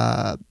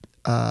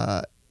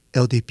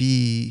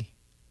LDP,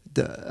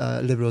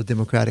 the Liberal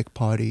Democratic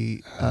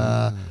Party,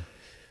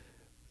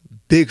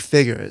 big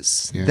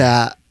figures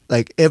that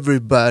like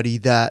everybody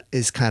that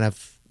is kind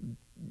of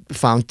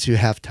found to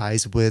have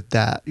ties with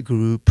that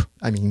group.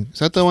 I mean, Is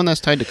that the one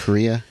that's tied to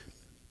Korea?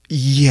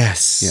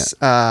 yes,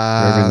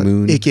 Reverend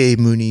Moon. aka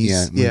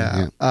Moonies.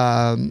 Yeah,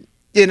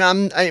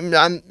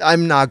 Moon,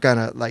 I'm not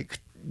gonna like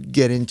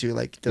get into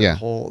like the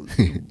whole.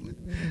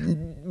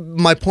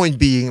 My point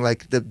being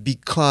like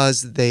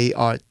because they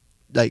are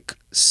like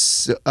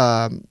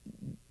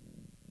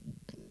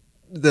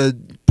the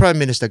prime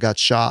minister got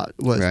shot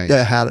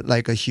that had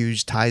like a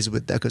huge ties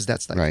with that, because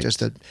that's like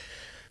just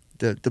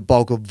the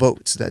bulk of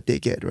votes that they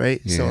get,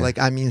 right? So like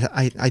I mean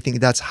I think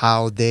that's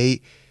how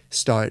they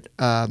start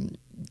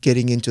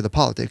getting into the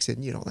politics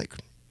and like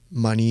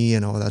money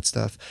and all that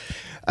stuff.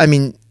 I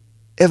mean,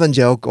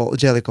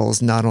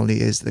 evangelicals not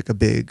only is like a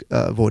big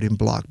voting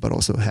bloc, but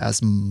also has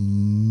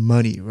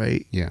money,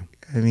 right? Yeah.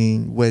 I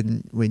mean,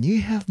 when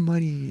you have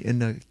money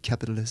in a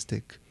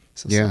capitalistic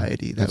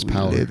society that we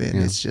power. live in,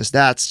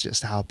 that's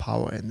just how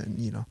power, and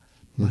then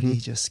money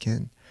just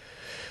can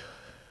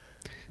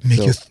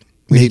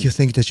make you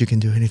think that you can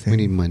do anything. We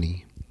need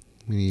money.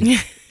 We need.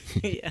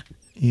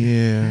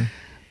 Yeah.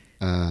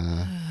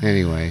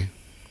 Anyway.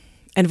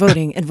 And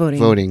voting.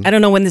 Voting. I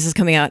don't know when this is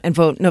coming out. And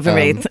vote November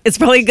 8th. It's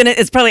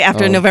probably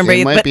after November 8th.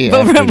 It might be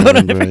after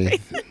November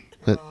 8th.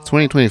 But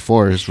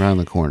 2024 is around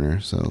the corner,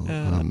 so.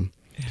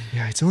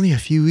 Yeah, it's only a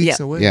few weeks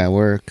away. Yeah,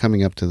 we're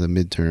coming up to the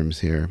midterms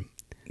here.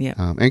 Yeah.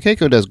 And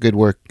Keiko does good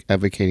work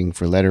advocating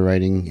for letter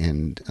writing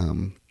and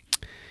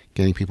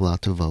getting people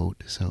out to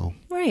vote. So.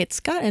 Right,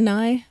 Scott and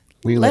I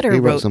we wrote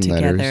wrote some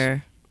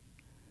together.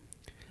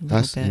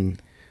 Us and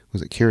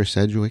was it Kira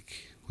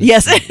Sedgwick?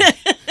 Yes.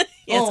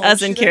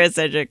 Us and Kira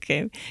Sedgwick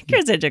came.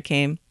 Kira Sedgwick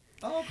came.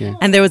 Yeah.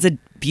 And there was a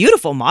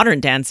beautiful modern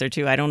dancer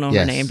too. I don't know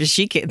her name, but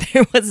she came.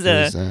 There was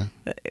it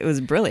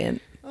was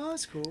brilliant. Oh,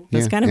 that's cool. It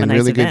was kind of a nice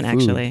really event, good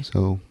food, actually.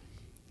 So,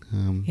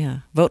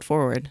 Vote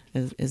Forward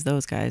is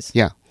those guys.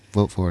 Yeah,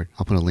 Vote Forward.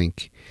 I'll put a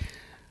link.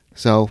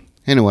 So,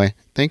 anyway,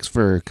 thanks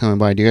for coming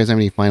by. Do you guys have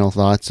any final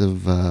thoughts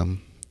of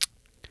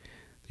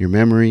your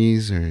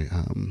memories or?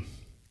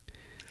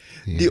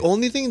 The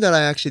only thing that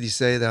I actually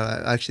say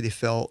that I actually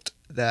felt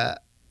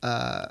that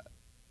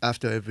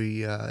after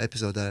every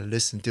episode that I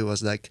listened to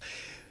was like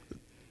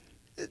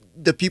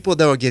the people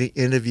that were getting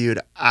interviewed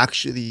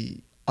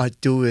actually are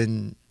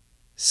doing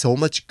so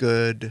much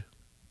good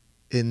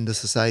in the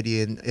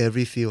society in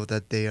every field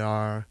that they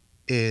are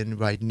in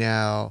right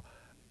now,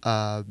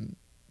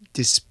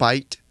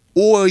 despite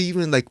or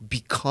even like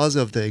because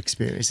of the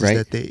experiences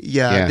that they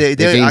they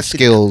gain actually,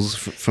 skills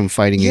from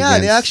fighting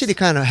against. They actually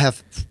kind of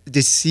have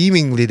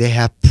they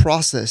have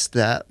processed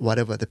that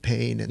whatever the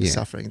pain and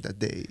suffering that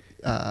they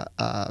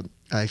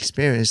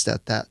experienced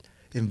at that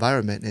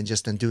environment, and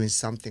just doing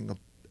something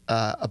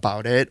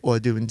about it, or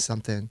doing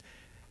something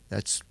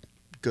that's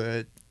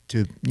good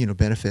to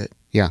benefit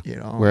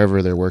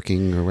wherever they're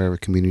working or wherever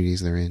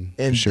communities they're in.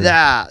 And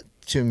that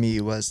to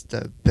me was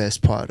the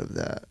best part of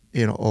the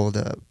all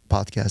the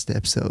podcast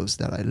episodes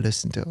that I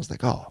listened to. I was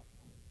like, oh,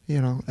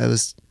 it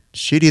was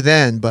shitty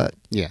then, but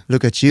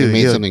look at you, you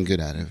made something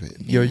good out of it.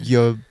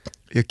 You're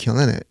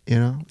killing it,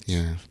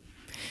 Yeah,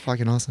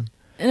 fucking awesome.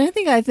 And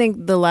I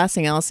think the last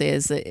thing I'll say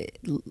is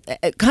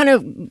kind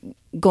of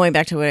going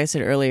back to what I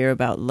said earlier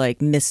about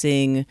like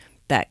missing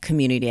that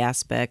community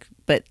aspect,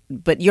 but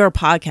your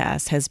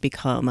podcast has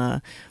become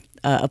a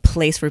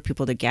place for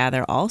people to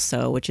gather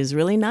also, which is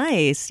really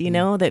nice,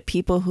 that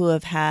people who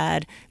have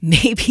had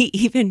maybe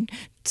even,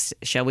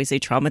 shall we say,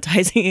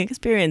 traumatizing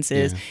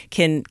experiences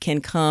can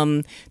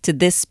come to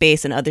this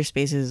space and other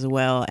spaces as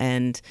well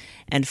and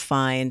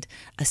find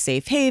a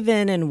safe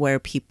haven, and where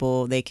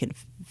they can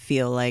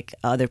feel like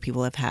other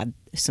people have had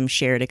some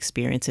shared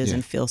experiences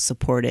and feel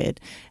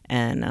supported,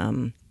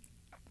 and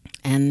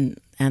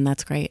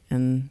that's great,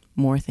 and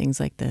more things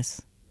like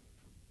this.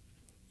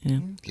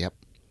 Yep.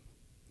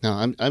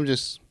 No, I'm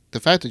just, the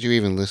fact that you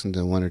even listened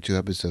to 1 or 2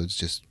 episodes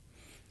just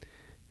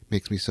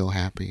makes me so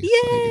happy.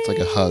 It's like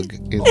a hug.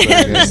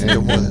 It's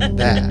like more than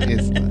that.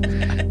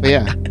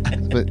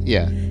 But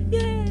yeah.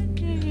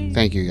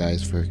 Thank you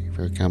guys for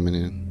coming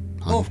in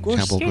on of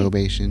course. Chapel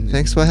Probation.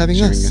 Thanks for having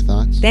sharing us. Your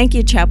thoughts. Thank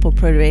you, Chapel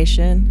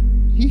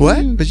Probation.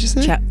 What? What'd you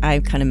say? I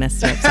kind of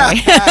messed it up. Sorry.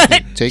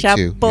 Take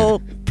Chapel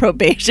 2.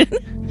 Probation.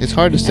 It's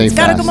hard to say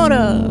Scott fast.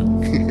 Okamoto.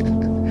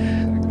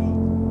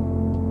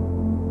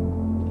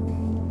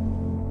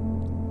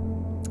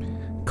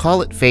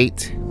 Call it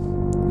fate,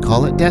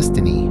 call it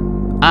destiny.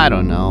 I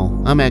don't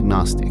know, I'm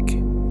agnostic.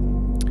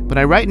 But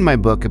I write in my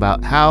book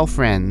about how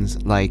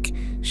friends like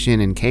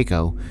Shin and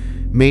Keiko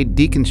made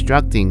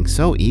deconstructing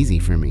so easy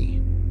for me.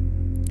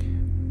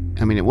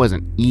 I mean, it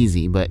wasn't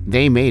easy, but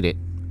they made it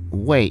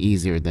way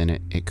easier than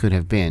it could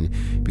have been.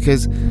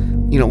 Because,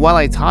 while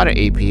I taught at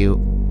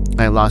APU,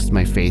 I lost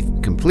my faith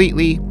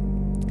completely.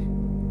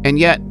 And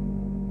yet,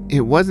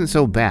 it wasn't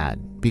so bad,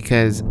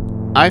 because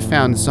I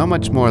found so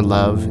much more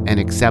love and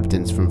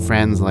acceptance from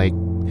friends like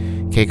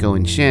Keiko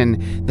and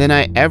Shin than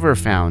I ever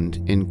found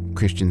in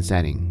Christian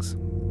settings.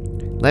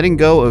 Letting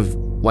go of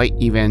white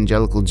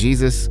evangelical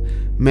Jesus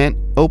meant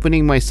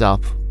opening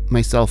myself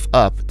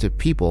up to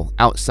people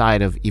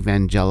outside of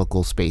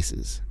evangelical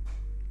spaces.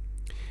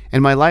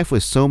 And my life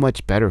was so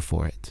much better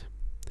for it.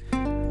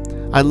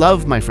 I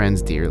love my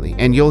friends dearly,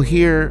 and you'll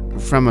hear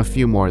from a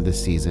few more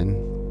this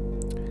season.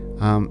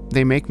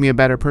 They make me a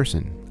better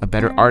person, a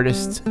better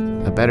artist,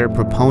 a better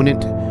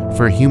proponent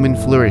for human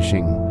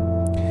flourishing.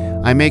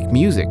 I make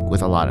music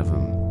with a lot of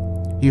them.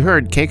 You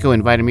heard Keiko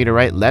invited me to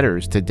write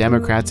letters to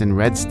Democrats in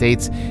red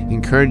states,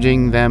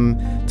 encouraging them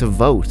to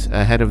vote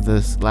ahead of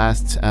the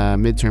last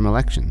midterm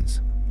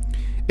elections.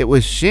 It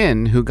was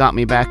Shin who got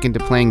me back into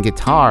playing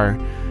guitar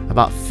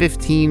about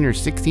 15 or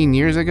 16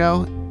 years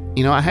ago.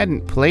 You know, I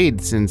hadn't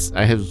played since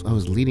I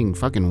was leading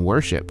fucking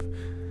worship.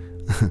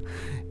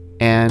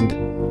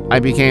 And I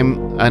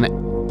became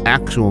an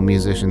actual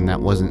musician that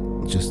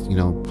wasn't just,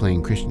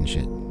 playing Christian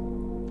shit.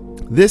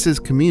 This is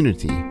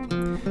community.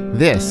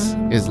 This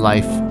is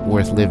life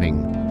worth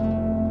living.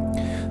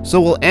 So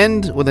we'll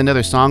end with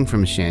another song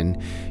from Shin.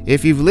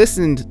 If you've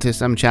listened to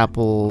some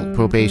Chapel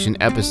Probation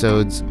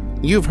episodes,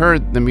 you've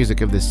heard the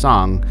music of this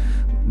song,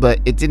 but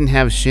it didn't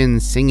have Shin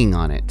singing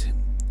on it.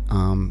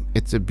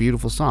 It's a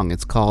beautiful song.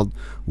 It's called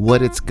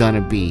What It's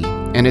Gonna Be,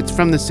 and it's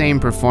from the same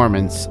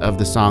performance of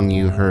the song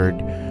you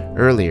heard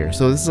earlier.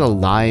 So this is a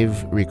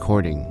live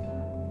recording.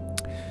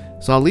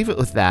 So I'll leave it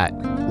with that.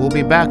 We'll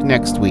be back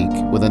next week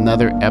with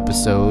another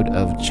episode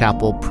of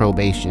Chapel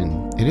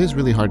Probation. It is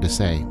really hard to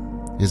say,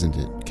 isn't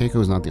it?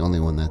 Keiko's not the only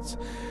one that's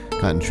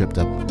gotten tripped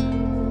up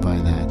by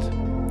that.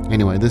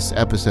 Anyway, this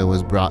episode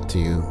was brought to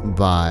you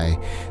by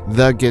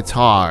the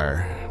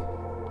guitar.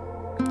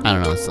 I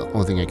don't know, it's the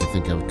only thing I can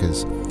think of,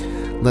 because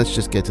let's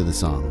just get to the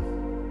song.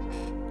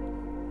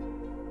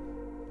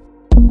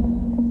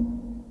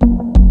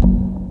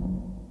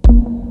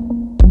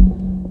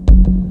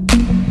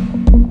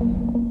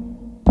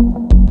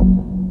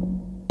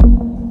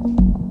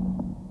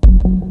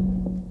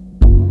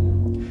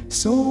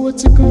 So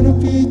what's it gonna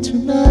be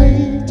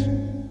tonight?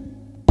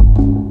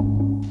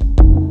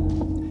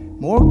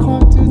 More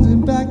cartoons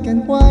in black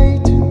and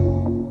white.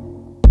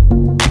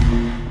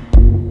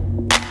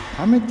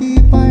 I'm a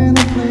deep and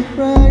I play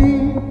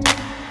right.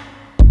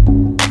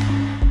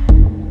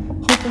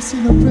 Hope I see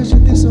no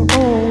prejudice or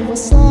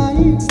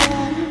oversight.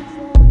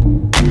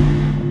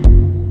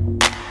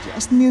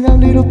 Just need a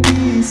little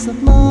peace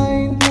of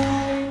mind,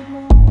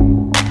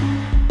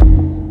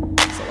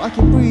 so I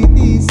can breathe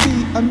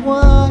easy and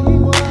wide.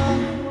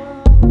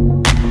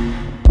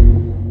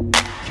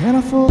 Can't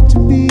afford to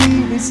be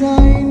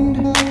resigned,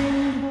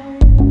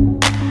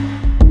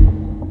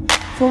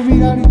 for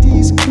reality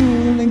is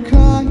cruel and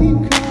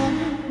kind.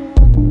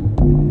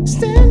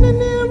 Standing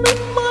there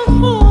with my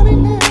heart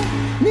in there,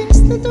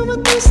 listening to a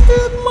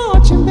distant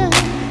marching band,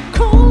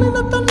 calling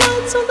at the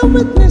lights on the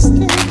witness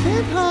stand.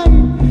 Can't hide,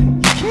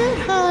 you can't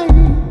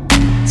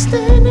hide.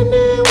 Standing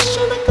there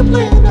wishing I could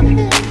lend a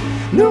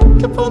hand,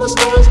 looking for the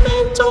stories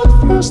being told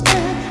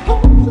firsthand,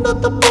 hoping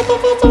that the both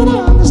of us would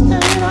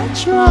understand. I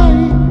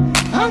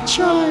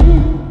try.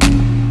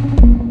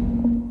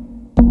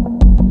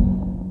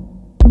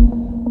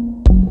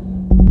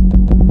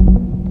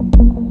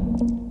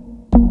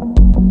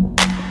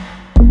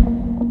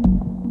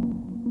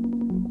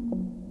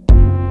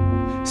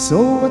 So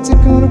what's it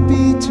gonna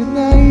be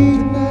tonight?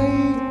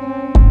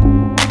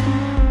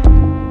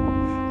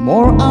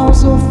 More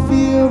hours of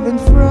fear and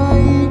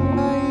fright.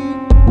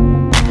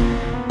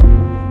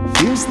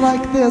 Feels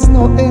like there's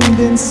no end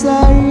in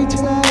sight.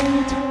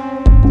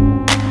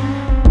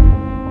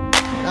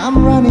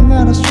 I'm running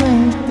out of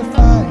strength to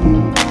fight.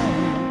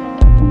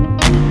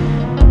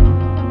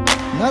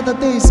 Another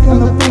day's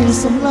gonna bring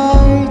some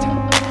light.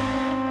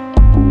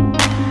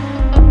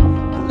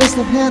 A list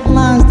of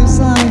headlines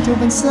designed to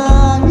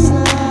incite,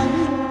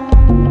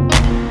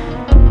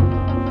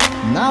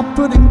 not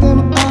putting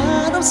them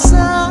out of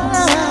sight.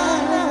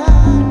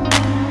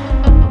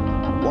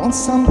 Want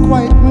some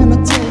quiet when I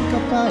take a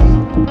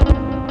bite.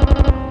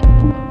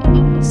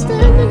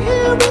 Standing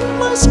here with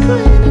my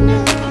screen in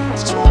it,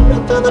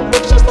 strolling through the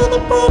pictures of the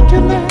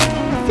broken man.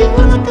 I feel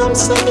like I'm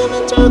sinking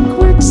into a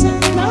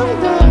quicksand. I'm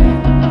dying.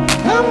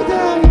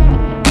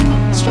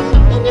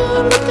 Straining you,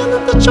 looking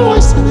at the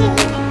choice in it,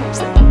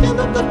 thinking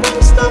of the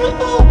things that we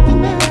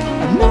open it.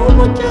 I know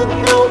I can't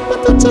help but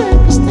to take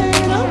a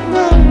stand. I'm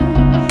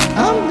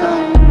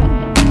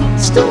dying.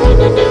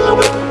 Standing here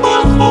with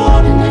my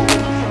heart in it,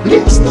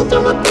 listening to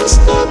a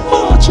distant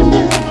marching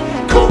man,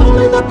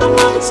 calling at the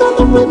lights on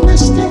the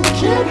witness stand.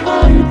 Can't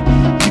hide.